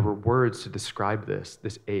them, that there were words to describe this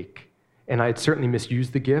ache. And I had certainly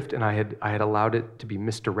misused the gift, and I had allowed it to be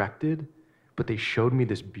misdirected, but they showed me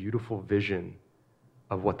this beautiful vision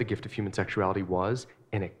of what the gift of human sexuality was,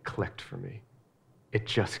 and it clicked for me. It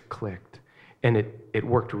just clicked. And it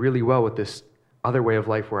worked really well with this other way of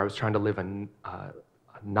life where I was trying to live a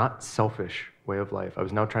not selfish way of life. I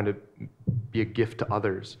was now trying to be a gift to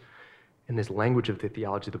others. And this language of the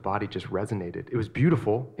theology of the body just resonated. It was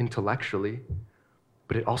beautiful intellectually,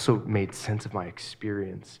 but it also made sense of my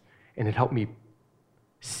experience. And it helped me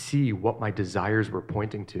see what my desires were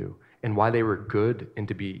pointing to and why they were good and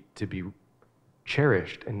to be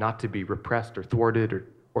cherished and not to be repressed or thwarted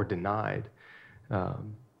or denied.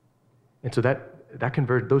 And so that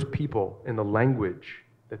converted those people in the language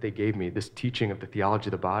that they gave me, this teaching of the theology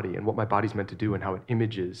of the body and what my body's meant to do and how it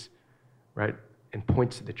images, right, and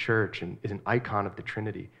points to the church and is an icon of the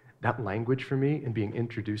Trinity. That language for me and being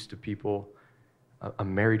introduced to people, a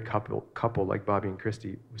married couple like Bobby and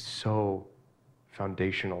Christi, was so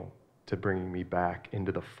foundational to bringing me back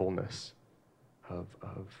into the fullness of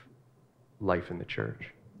life in the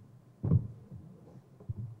church.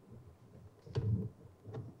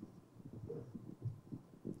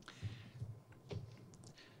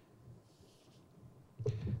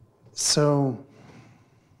 So,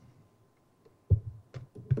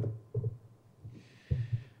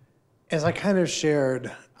 as I kind of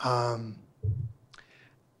shared, I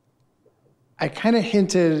kind of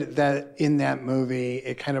hinted that in that movie,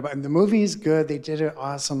 the movie's good. They did an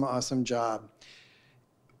awesome job.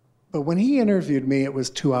 But when he interviewed me, it was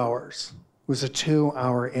 2 hours. It was a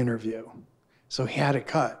 2-hour interview. So he had it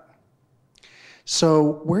cut.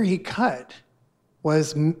 So where he cut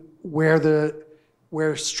was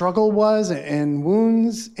where struggle was and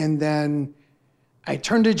wounds, and then I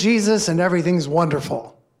turned to Jesus and everything's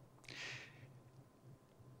wonderful.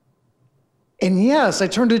 And yes, I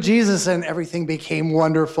turned to Jesus and everything became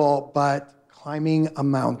wonderful, but climbing a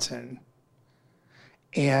mountain.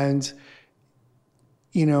 And,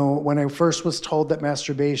 you know, when I first was told that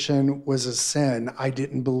masturbation was a sin, I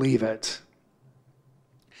didn't believe it.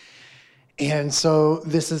 And so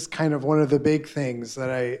this is kind of one of the big things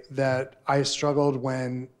that I struggled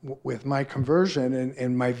with my conversion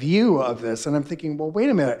and my view of this. And I'm thinking, well, wait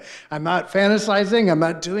a minute. I'm not fantasizing. I'm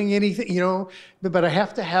not doing anything, but I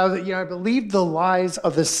have to have, I believed the lies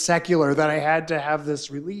of the secular that I had to have this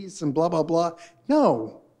release and blah, blah, blah.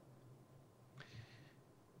 No.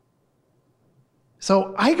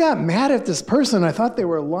 So I got mad at this person. I thought they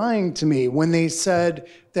were lying to me when they said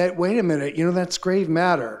that, wait a minute, that's grave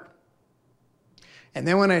matter. And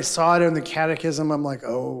then when I saw it in the catechism, I'm like,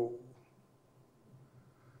 oh.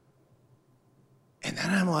 And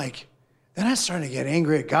then I started to get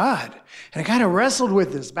angry at God. And I kind of wrestled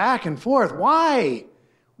with this back and forth. Why?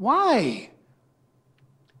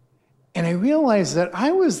 And I realized that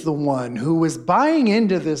I was the one who was buying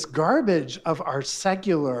into this garbage of our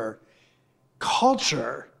secular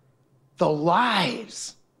culture, the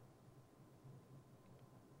lies.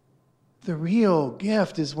 The real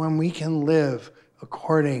gift is when we can live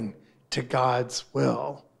according to God's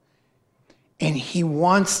will. And he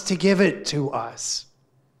wants to give it to us.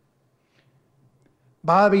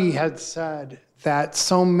 Bobby had said that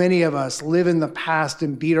so many of us live in the past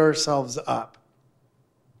and beat ourselves up.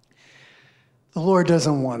 The Lord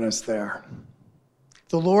doesn't want us there.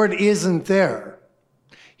 The Lord isn't there.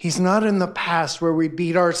 He's not in the past where we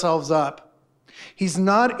beat ourselves up. He's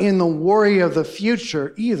not in the worry of the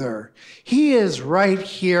future either. He is right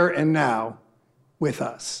here and now with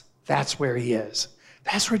us. That's where he is.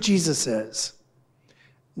 That's where Jesus is.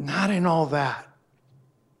 Not in all that.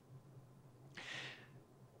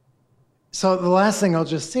 So the last thing I'll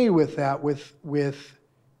just say with that, with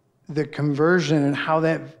the conversion and how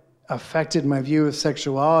that affected my view of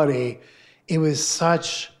sexuality, it was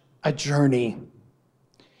such a journey.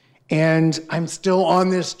 And I'm still on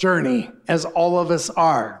this journey, as all of us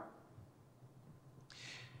are.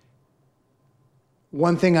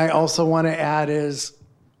 One thing I also want to add is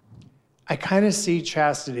I kind of see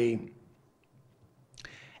chastity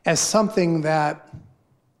as something that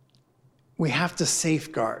we have to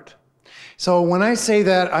safeguard. So when I say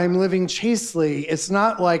that I'm living chastely, it's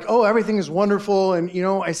not like, oh, everything is wonderful and,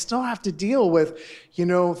 I still have to deal with,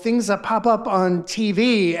 things that pop up on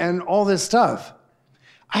TV and all this stuff.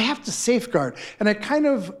 I have to safeguard. And I kind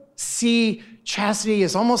of see chastity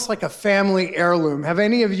as almost like a family heirloom. Have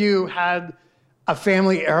any of you had a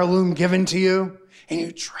family heirloom given to you and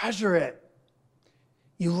you treasure it?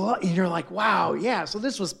 You're like, wow, yeah, so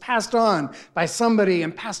this was passed on by somebody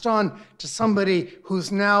and passed on to somebody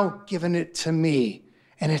who's now given it to me.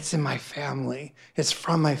 And it's in my family. It's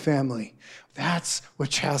from my family. That's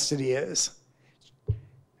what chastity is.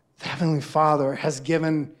 The Heavenly Father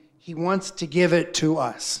He wants to give it to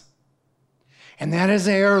us. And that is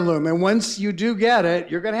an heirloom. And once you do get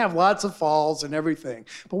it, you're going to have lots of falls and everything.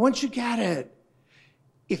 But once you get it,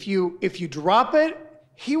 if you drop it,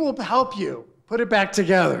 He will help you put it back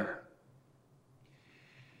together.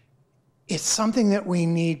 It's something that we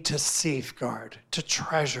need to safeguard, to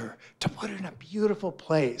treasure, to put in a beautiful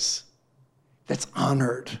place that's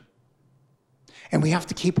honored. And we have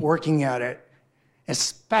to keep working at it,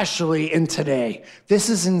 especially in today. This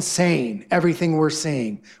is insane, everything we're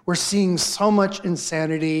seeing. We're seeing so much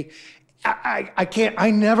insanity. I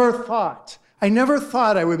never thought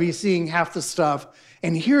I would be seeing half the stuff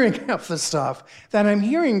and hearing half the stuff that I'm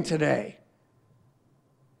hearing today.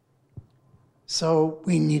 So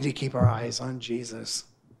we need to keep our eyes on Jesus.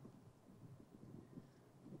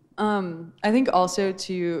 I think also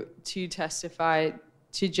to testify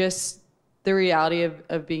to just the reality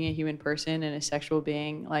of being a human person and a sexual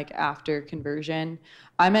being, like after conversion.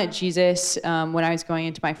 I met Jesus when I was going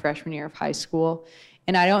into my freshman year of high school,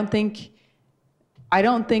 and I don't think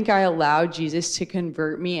I allowed Jesus to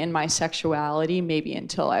convert me in my sexuality maybe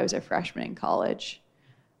until I was a freshman in college.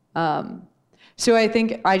 So I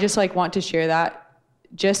think I just want to share that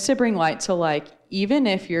just to bring light to even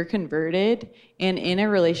if you're converted and in a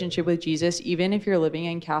relationship with Jesus, even if you're living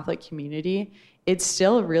in Catholic community, it's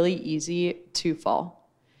still really easy to fall.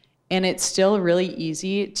 And it's still really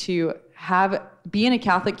easy to be in a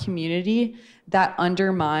Catholic community that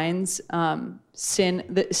undermines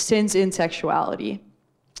sins in sexuality.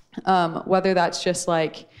 Whether that's just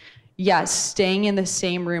staying in the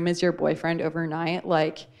same room as your boyfriend overnight,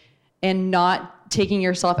 and not taking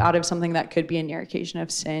yourself out of something that could be a near occasion of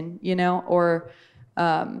sin, or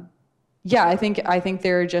I think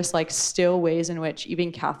there are just still ways in which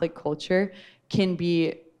even Catholic culture can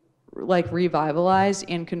be revitalized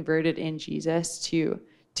and converted in Jesus to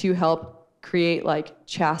help create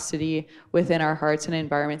chastity within our hearts and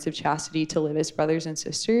environments of chastity to live as brothers and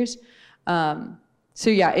sisters.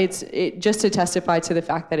 It's just to testify to the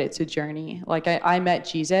fact that it's a journey. I met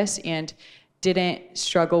Jesus and didn't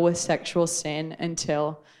struggle with sexual sin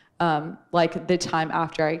until the time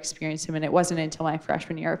after I experienced him. And it wasn't until my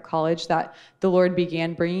freshman year of college that the Lord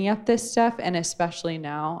began bringing up this stuff. And especially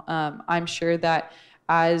now, I'm sure that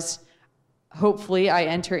as hopefully I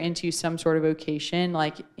enter into some sort of vocation,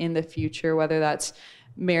 in the future, whether that's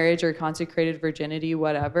marriage or consecrated virginity,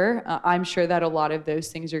 whatever, I'm sure that a lot of those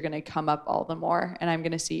things are going to come up all the more. And I'm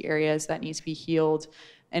going to see areas that need to be healed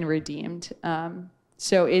and redeemed.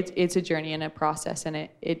 So it's a journey and a process, and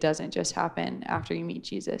it doesn't just happen after you meet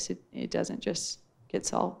Jesus. It doesn't just get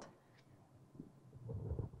solved.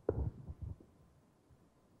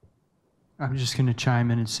 I'm just going to chime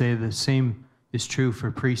in and say the same is true for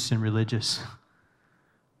priests and religious.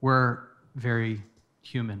 We're very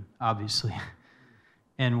human, obviously,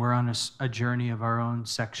 and we're on a journey of our own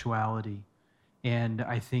sexuality. And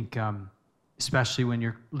I think especially when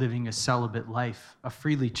you're living a celibate life, a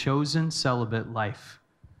freely chosen celibate life,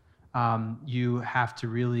 you have to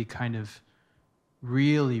really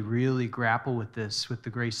really grapple with this with the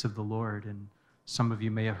grace of the Lord. And some of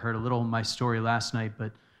you may have heard a little of my story last night,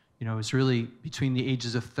 but it was really between the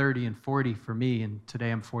ages of 30 and 40 for me, and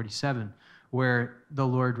today I'm 47, where the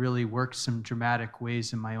Lord really worked some dramatic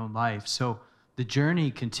ways in my own life. So the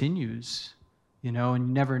journey continues, and you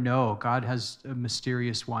never know. God has a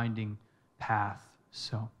mysterious winding path.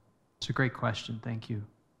 So it's a great question. Thank you.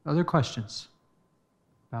 Other questions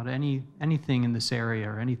about anything in this area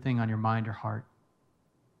or anything on your mind or heart?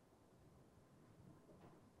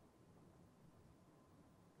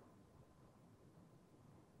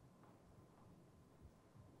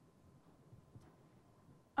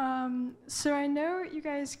 So I know you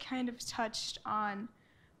guys kind of touched on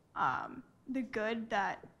the good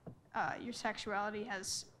that your sexuality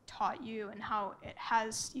has taught you and how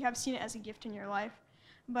you have seen it as a gift in your life.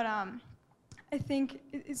 But I think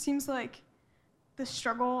it seems like the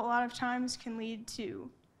struggle a lot of times can lead to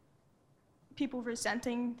people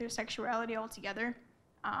resenting their sexuality altogether.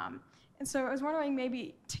 And so I was wondering,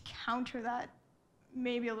 maybe to counter that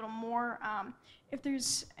maybe a little more, if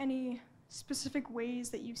there's any specific ways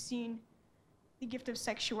that you've seen the gift of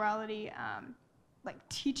sexuality like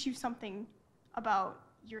teach you something about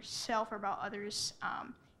yourself or about others,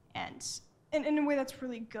 and in a way that's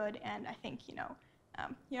really good, and I think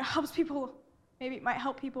helps people. Maybe it might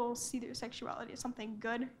help people see their sexuality as something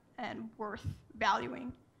good and worth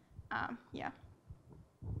valuing. Yeah.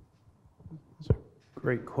 That's a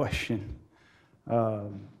great question. I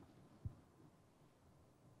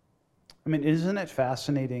mean, isn't it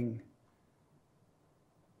fascinating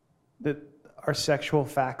that our sexual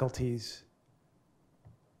faculties,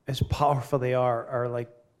 as powerful they are like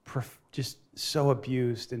just so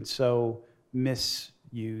abused and so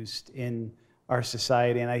misused in our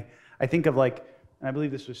society? And I think of and I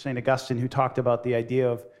believe this was St. Augustine who talked about the idea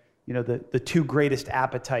of, the two greatest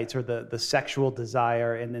appetites are the sexual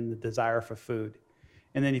desire and then the desire for food.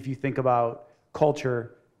 And then if you think about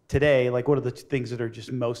culture today, what are the things that are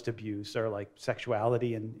just most abused are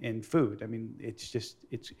sexuality and food. I mean,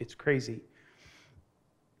 it's crazy.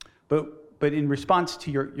 But in response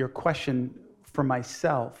to your question for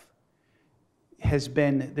myself has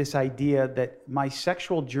been this idea that my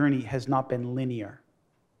sexual journey has not been linear.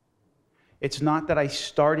 It's not that I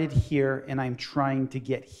started here and I'm trying to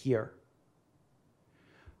get here.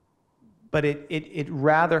 But it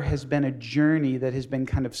rather has been a journey that has been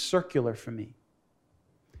kind of circular for me.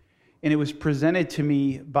 And it was presented to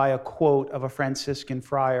me by a quote of a Franciscan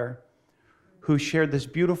friar who shared this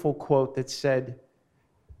beautiful quote that said,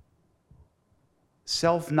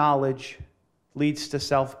 "Self-knowledge leads to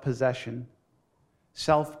self-possession.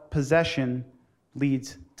 Self-possession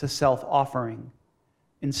leads to self-offering.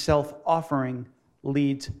 And self-offering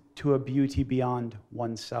leads to a beauty beyond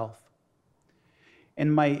oneself."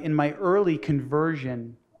 In my early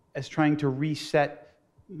conversion, as trying to reset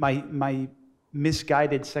my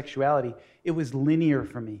misguided sexuality, it was linear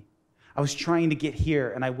for me. I was trying to get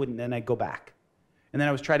here, and I wouldn't, and I'd go back. And then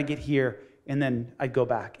I was trying to get here, and then I'd go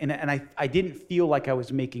back. And I didn't feel like I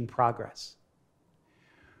was making progress.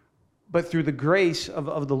 But through the grace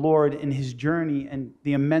of the Lord in his journey and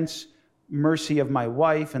the immense mercy of my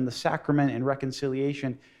wife and the sacrament and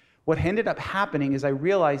reconciliation, what ended up happening is I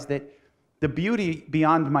realized that the beauty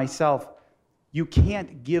beyond myself, you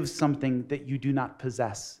can't give something that you do not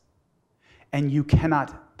possess. And you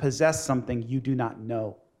cannot possess something you do not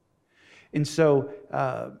know. And so,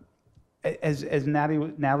 as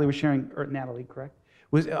Natalie was sharing, or Natalie, correct?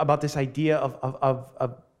 Was about this idea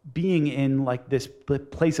of being in this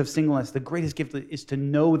place of singleness. The greatest gift is to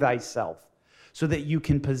know thyself, so that you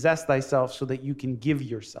can possess thyself, so that you can give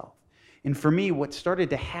yourself. And for me, what started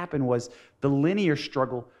to happen was the linear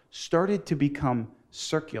struggle started to become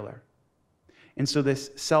circular. And so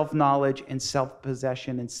this self-knowledge and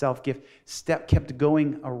self-possession and self-gift kept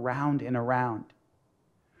going around and around.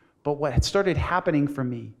 But what had started happening for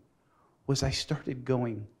me was I started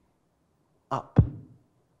going up.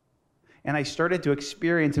 And I started to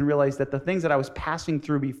experience and realize that the things that I was passing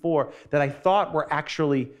through before that I thought were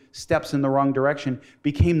actually steps in the wrong direction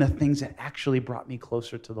became the things that actually brought me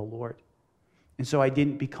closer to the Lord. And so I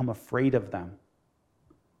didn't become afraid of them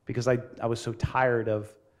because I was so tired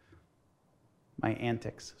of my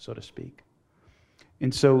antics, so to speak.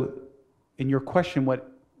 And so in your question,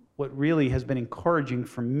 what really has been encouraging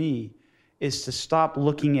for me is to stop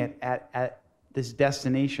looking at this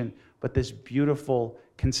destination, but this beautiful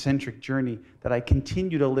concentric journey that I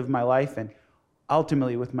continue to live my life in,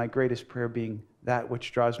 ultimately with my greatest prayer being that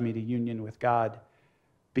which draws me to union with God,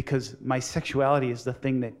 because my sexuality is the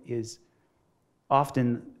thing that is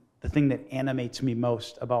often the thing that animates me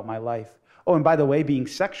most about my life. Oh, and by the way, being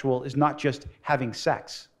sexual is not just having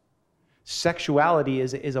sex. Sexuality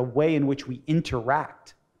is a way in which we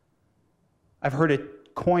interact. I've heard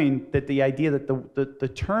it coined that the idea that the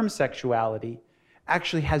term sexuality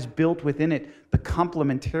actually has built within it the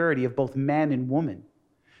complementarity of both man and woman.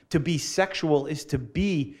 To be sexual is to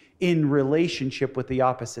be in relationship with the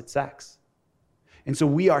opposite sex. And so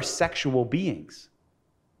we are sexual beings.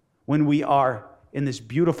 When we are in this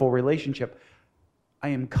beautiful relationship, I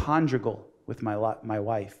am conjugal with my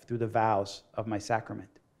wife through the vows of my sacrament.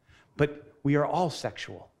 But we are all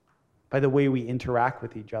sexual by the way we interact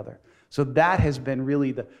with each other. So that has been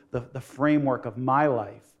really the framework of my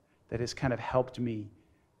life that has kind of helped me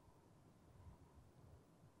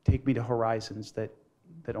take me to horizons that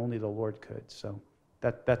only the Lord could. So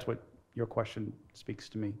that's what your question speaks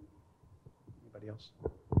to me. Anybody else?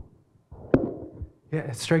 Yeah,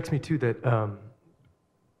 it strikes me too that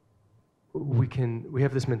we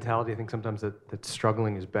have this mentality, I think sometimes that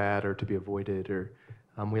struggling is bad or to be avoided, or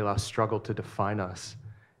we allow struggle to define us.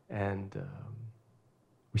 And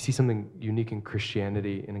we see something unique in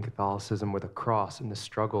Christianity and in Catholicism, where the cross and the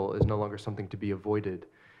struggle is no longer something to be avoided.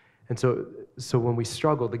 And so when we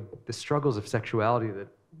struggle, the struggles of sexuality that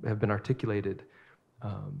have been articulated,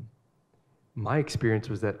 my experience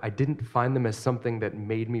was that I didn't find them as something that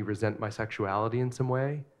made me resent my sexuality in some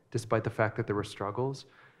way, despite the fact that there were struggles,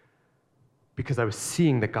 because I was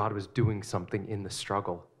seeing that God was doing something in the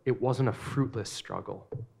struggle. It wasn't a fruitless struggle.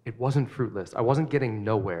 It wasn't fruitless. I wasn't getting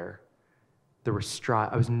nowhere. There were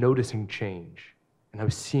I was noticing change, and I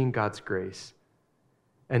was seeing God's grace.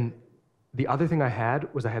 And the other thing I had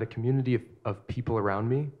a community of people around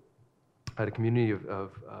me. I had a community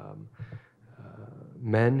of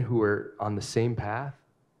men who were on the same path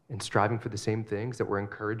and striving for the same things, that were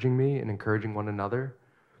encouraging me and encouraging one another.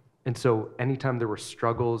 And so anytime there were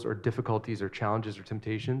struggles or difficulties or challenges or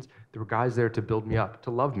temptations, there were guys there to build me up,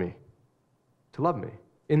 to love me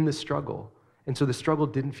in the struggle. And so the struggle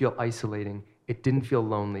didn't feel isolating. It didn't feel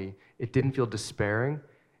lonely. It didn't feel despairing.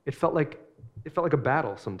 It felt like a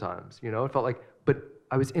battle sometimes, you know? It felt like, but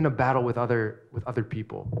I was in a battle with other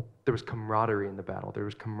people. There was camaraderie in the battle. There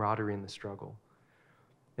was camaraderie in the struggle.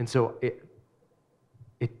 And so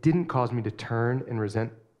it didn't cause me to turn and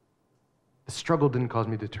resent. The struggle didn't cause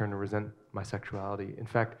me to turn and resent my sexuality. In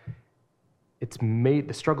fact,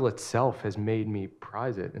 the struggle itself has made me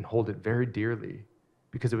prize it and hold it very dearly,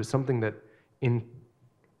 because it was something that, in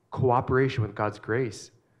cooperation with God's grace,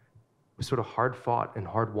 was sort of hard fought and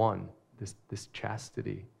hard won, this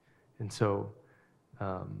chastity. And so,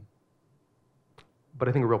 but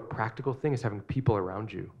I think a real practical thing is having people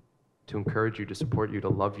around you to encourage you, to support you, to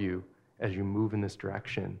love you as you move in this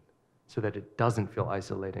direction, so that it doesn't feel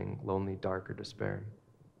isolating, lonely, dark, or despairing.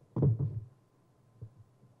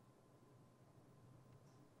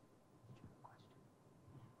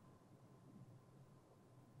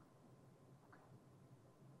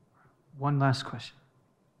 One last question.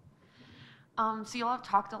 So you all have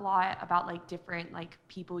talked a lot about like different like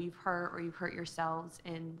people you've hurt or you've hurt yourselves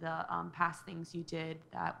in the past things you did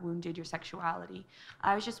that wounded your sexuality.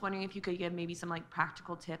 I was just wondering if you could give maybe some like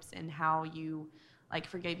practical tips in how you like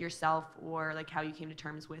forgave yourself, or like how you came to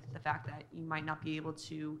terms with the fact that you might not be able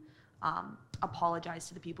to apologize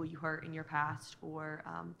to the people you hurt in your past, or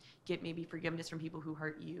get maybe forgiveness from people who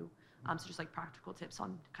hurt you. So just like practical tips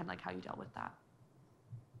on kind of like how you dealt with that.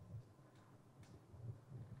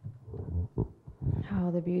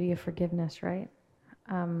 Oh, the beauty of forgiveness, right?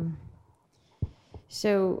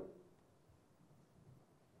 So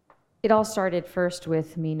it all started first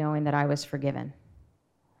with me knowing that I was forgiven,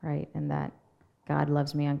 right? And that God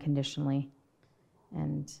loves me unconditionally.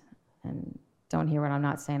 And don't hear what I'm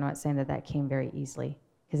not saying. I'm not saying that came very easily,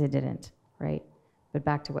 because it didn't, right? But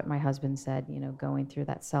back to what my husband said, you know, going through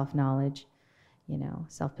that self-knowledge, you know,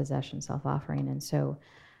 self-possession, self-offering. And so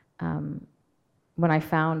when I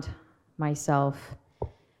found myself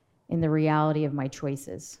in the reality of my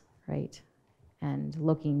choices, right? And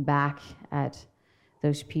looking back at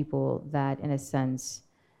those people that, in a sense,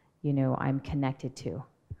 you know, I'm connected to,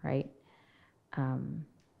 right?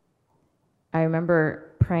 I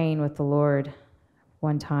remember praying with the Lord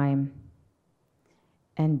one time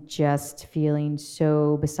and just feeling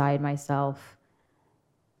so beside myself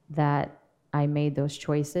that I made those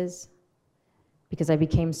choices because I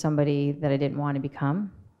became somebody that I didn't want to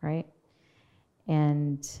become, right?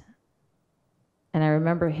 And I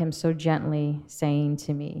remember him so gently saying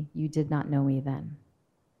to me, "You did not know me then.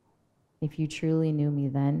 If you truly knew me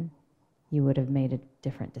then, you would have made a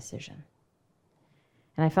different decision."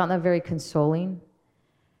 And I found that very consoling,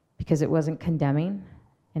 because it wasn't condemning,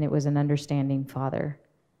 and it was an understanding father.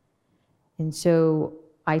 And so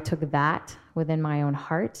I took that within my own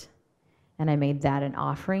heart, and I made that an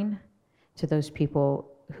offering to those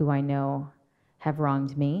people who I know have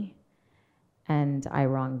wronged me, and I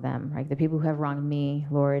wronged them, right? The people who have wronged me,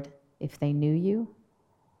 Lord, if they knew you,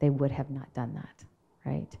 they would have not done that,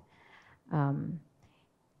 right?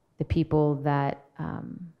 The people that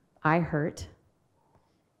I hurt,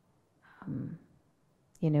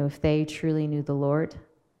 you know, if they truly knew the Lord,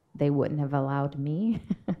 they wouldn't have allowed me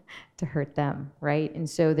to hurt them, right? And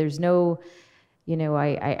so there's no, you know,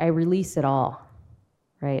 I release it all,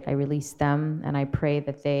 right? I release them, and I pray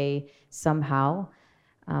that they somehow,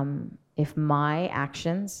 if my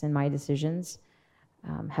actions and my decisions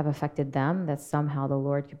have affected them, that somehow the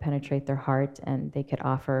Lord could penetrate their heart and they could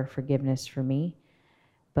offer forgiveness for me.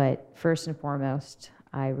 But first and foremost,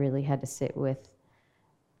 I really had to sit with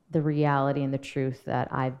the reality and the truth that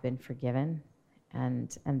I've been forgiven.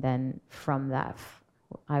 And then from that,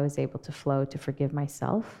 I was able to flow to forgive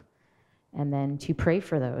myself, and then to pray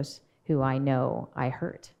for those who I know I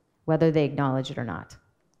hurt, whether they acknowledge it or not,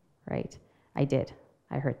 right? I did.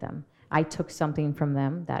 I hurt them. I took something from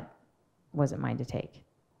them that wasn't mine to take.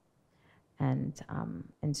 And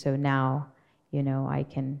so now, I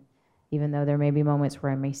can, even though there may be moments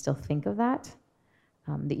where I may still think of that,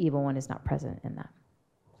 the evil one is not present in that.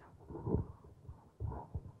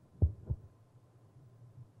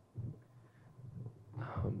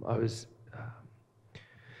 I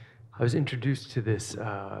was introduced to this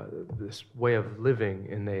this way of living,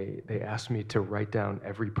 and they asked me to write down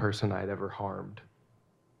every person I'd ever harmed,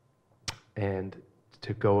 and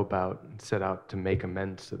to go about and set out to make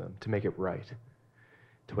amends to them, to make it right,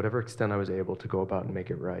 to whatever extent I was able to go about and make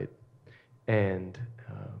it right. And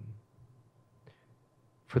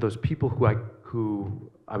for those people who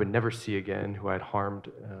I would never see again, who I'd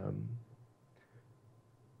harmed,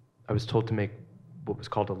 I was told to make what was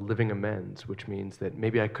called a living amends, which means that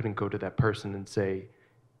maybe I couldn't go to that person and say,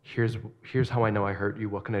 here's how I know I hurt you,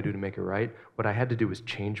 what can I do to make it right? What I had to do was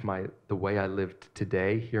change the way I lived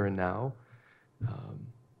today, here and now,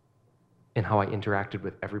 and how I interacted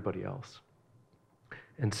with everybody else.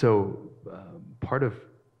 And so part of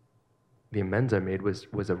the amends I made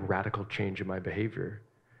was a radical change in my behavior.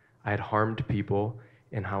 I had harmed people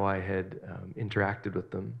in how I had interacted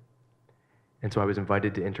with them. And so I was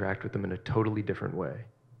invited to interact with them in a totally different way,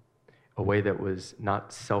 a way that was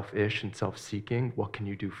not selfish and self-seeking, what can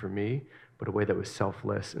you do for me, but a way that was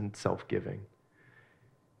selfless and self-giving.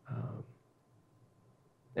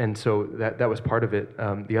 And so that was part of it.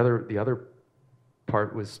 The other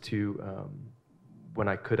part was to, when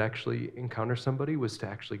I could actually encounter somebody, was to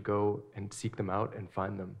actually go and seek them out and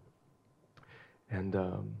find them.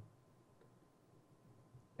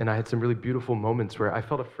 And I had some really beautiful moments where I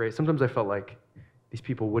felt afraid. Sometimes I felt like these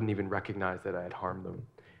people wouldn't even recognize that I had harmed them.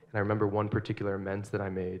 And I remember one particular amends that I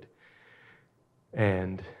made.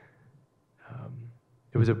 And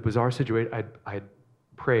it was a bizarre situation. I had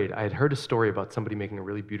prayed. I had heard a story about somebody making a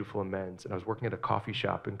really beautiful amends. And I was working at a coffee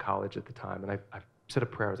shop in college at the time. And I said a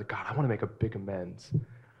prayer. I was like, God, I want to make a big amends.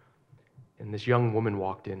 And this young woman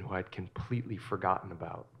walked in who I'd completely forgotten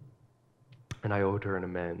about. And I owed her an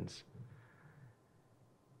amends.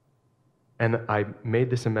 And I made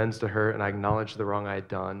this amends to her, and I acknowledged the wrong I had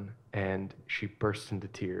done, and she burst into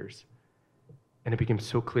tears. And it became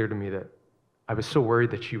so clear to me that I was so worried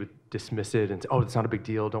that she would dismiss it and say, oh, it's not a big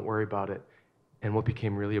deal, don't worry about it. And what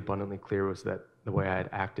became really abundantly clear was that the way I had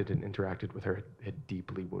acted and interacted with her had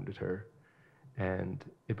deeply wounded her. And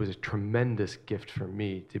it was a tremendous gift for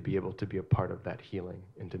me to be able to be a part of that healing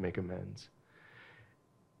and to make amends.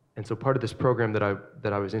 And so part of this program that I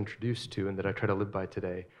was introduced to and that I try to live by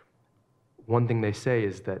today, one thing they say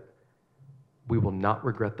is that we will not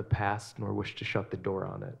regret the past nor wish to shut the door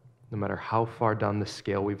on it. No matter how far down the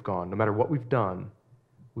scale we've gone, no matter what we've done,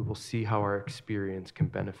 we will see how our experience can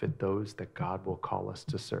benefit those that God will call us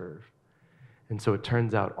to serve. And so it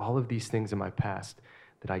turns out all of these things in my past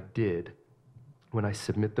that I did, when I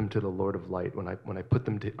submit them to the Lord of light, when I put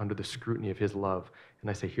them under the scrutiny of his love, and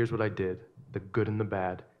I say, here's what I did, the good and the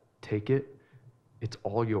bad, take it, it's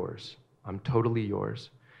all yours. I'm totally yours.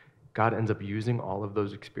 God ends up using all of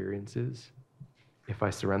those experiences, if I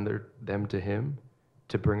surrender them to him,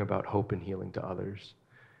 to bring about hope and healing to others.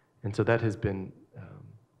 And so that has been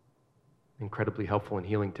incredibly helpful and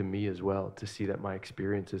healing to me as well, to see that my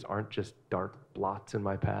experiences aren't just dark blots in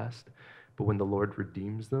my past, but when the Lord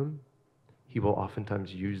redeems them, he will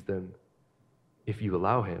oftentimes use them, if you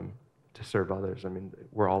allow him, to serve others. I mean,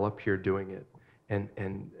 we're all up here doing it.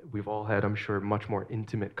 And we've all had, I'm sure, much more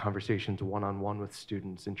intimate conversations one-on-one with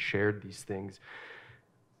students and shared these things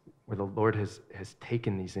where the Lord has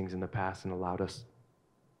taken these things in the past and allowed us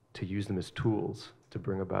to use them as tools to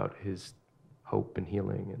bring about his hope and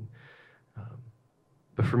healing. And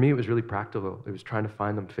but for me, it was really practical. It was trying to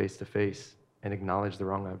find them face to face and acknowledge the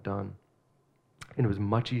wrong I've done. And it was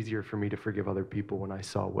much easier for me to forgive other people when I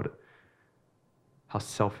saw how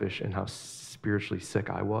selfish and how spiritually sick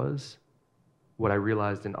I was. What I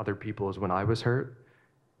realized in other people is when I was hurt,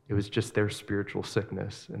 it was just their spiritual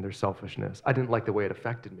sickness and their selfishness. I didn't like the way it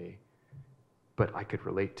affected me, but I could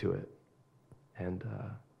relate to it. And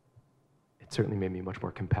it certainly made me much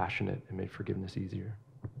more compassionate and made forgiveness easier.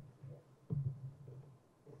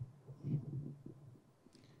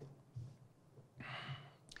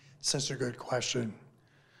 Such a good question.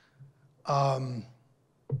 And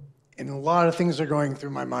a lot of things are going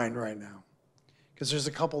through my mind right now. Because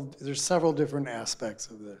there's several different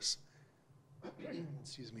aspects of this.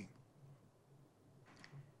 Excuse me.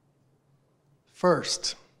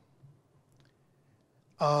 First,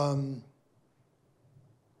 for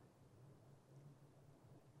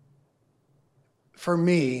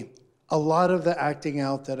me, a lot of the acting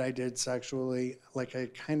out that I did sexually, like I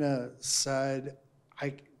kind of said,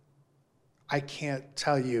 I can't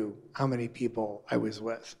tell you how many people I was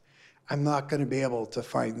with. I'm not going to be able to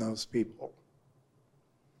find those people.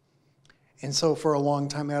 And so for a long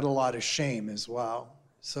time, I had a lot of shame as well.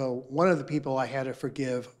 So one of the people I had to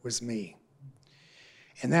forgive was me.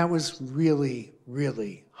 And that was really,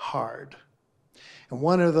 really hard. And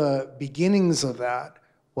one of the beginnings of that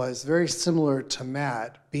was very similar to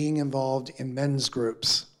Matt, being involved in men's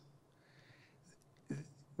groups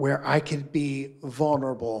where I could be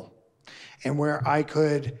vulnerable and where I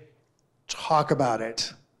could talk about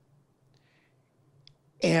it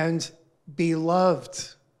and be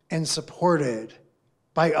loved and supported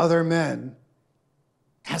by other men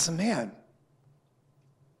as a man.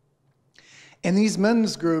 And these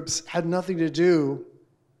men's groups had nothing to do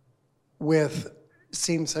with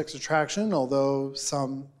same-sex attraction, although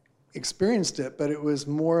some experienced it, but it was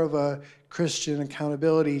more of a Christian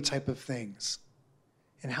accountability type of things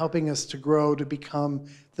and helping us to grow to become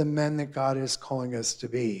the men that God is calling us to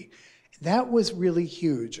be. That was really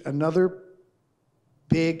huge. Another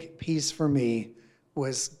big piece for me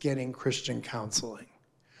was getting Christian counseling.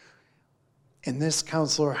 And this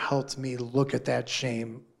counselor helped me look at that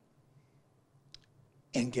shame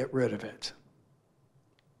and get rid of it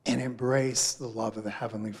and embrace the love of the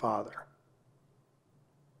Heavenly Father.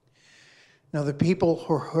 Now, the people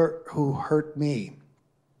who hurt me,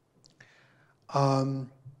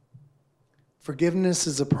 forgiveness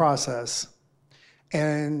is a process.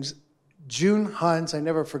 And June Hunt, I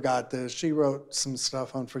never forgot this, she wrote some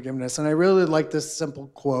stuff on forgiveness, and I really like this simple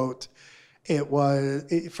quote. It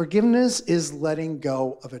was, forgiveness is letting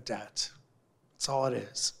go of a debt. That's all it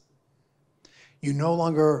is. You no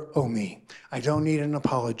longer owe me. I don't need an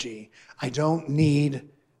apology. I don't need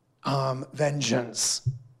vengeance.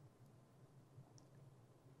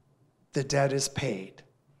 The debt is paid.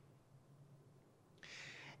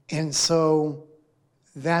 And so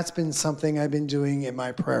that's been something I've been doing in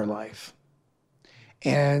my prayer life.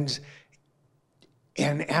 And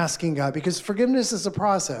asking God, because forgiveness is a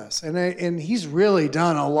process, and He's really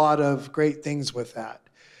done a lot of great things with that.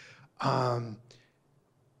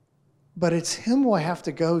 But it's Him who I have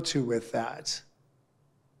to go to with that,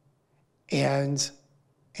 and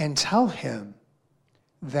tell Him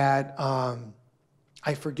that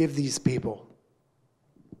I forgive these people.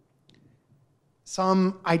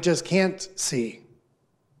 Some I just can't see.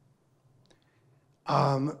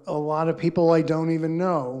 A lot of people I don't even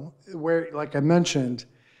know, where, like I mentioned.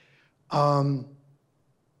 But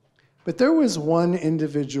there was one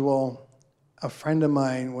individual, a friend of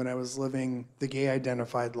mine, when I was living the gay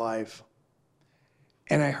identified life,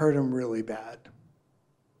 and I hurt him really bad.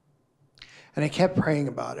 And I kept praying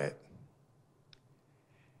about it.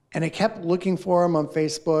 And I kept looking for him on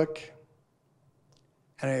Facebook,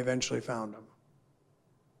 and I eventually found him.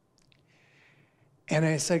 And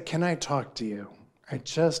I said, "Can I talk to you? I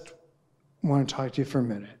just want to talk to you for a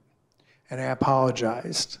minute." And I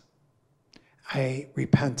apologized. I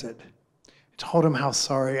repented. I told him how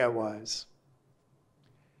sorry I was.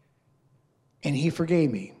 And he forgave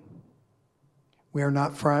me. We are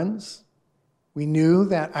not friends. I knew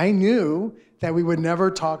that we would never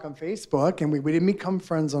talk on Facebook, and we didn't become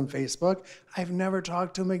friends on Facebook. I've never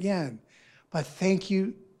talked to him again. But thank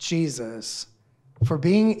you, Jesus, for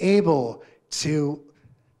being able to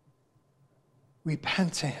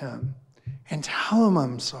repent to Him and tell Him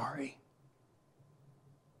I'm sorry.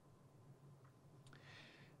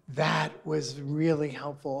 That was really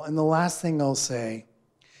helpful. And the last thing I'll say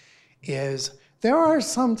is there are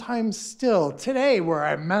some times still today where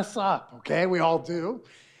I mess up, okay? We all do.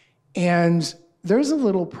 And there's a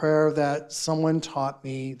little prayer that someone taught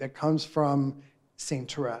me that comes from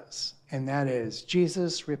St. Therese, and that is,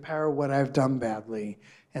 "Jesus, repair what I've done badly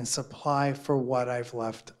and supply for what I've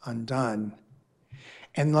left undone."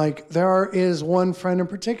 And like, there is one friend in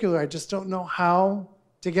particular, I just don't know how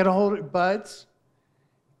to get a hold of it, but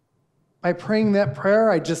by praying that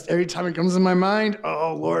prayer, every time it comes in my mind,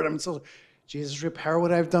 oh Lord, Jesus, repair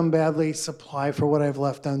what I've done badly, supply for what I've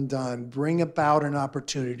left undone, bring about an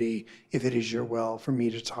opportunity, if it is your will, for me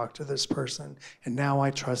to talk to this person. And now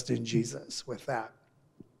I trust in Jesus with that.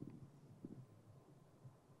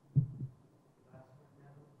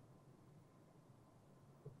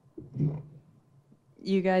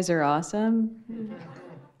 You guys are awesome.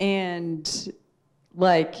 And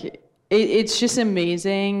like, it's just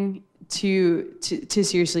amazing to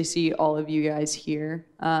seriously see all of you guys here.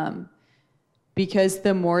 Because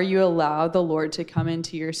the more you allow the Lord to come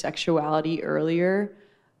into your sexuality earlier,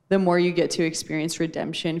 the more you get to experience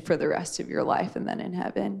redemption for the rest of your life and then in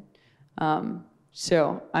heaven.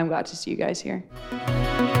 So I'm glad to see you guys here.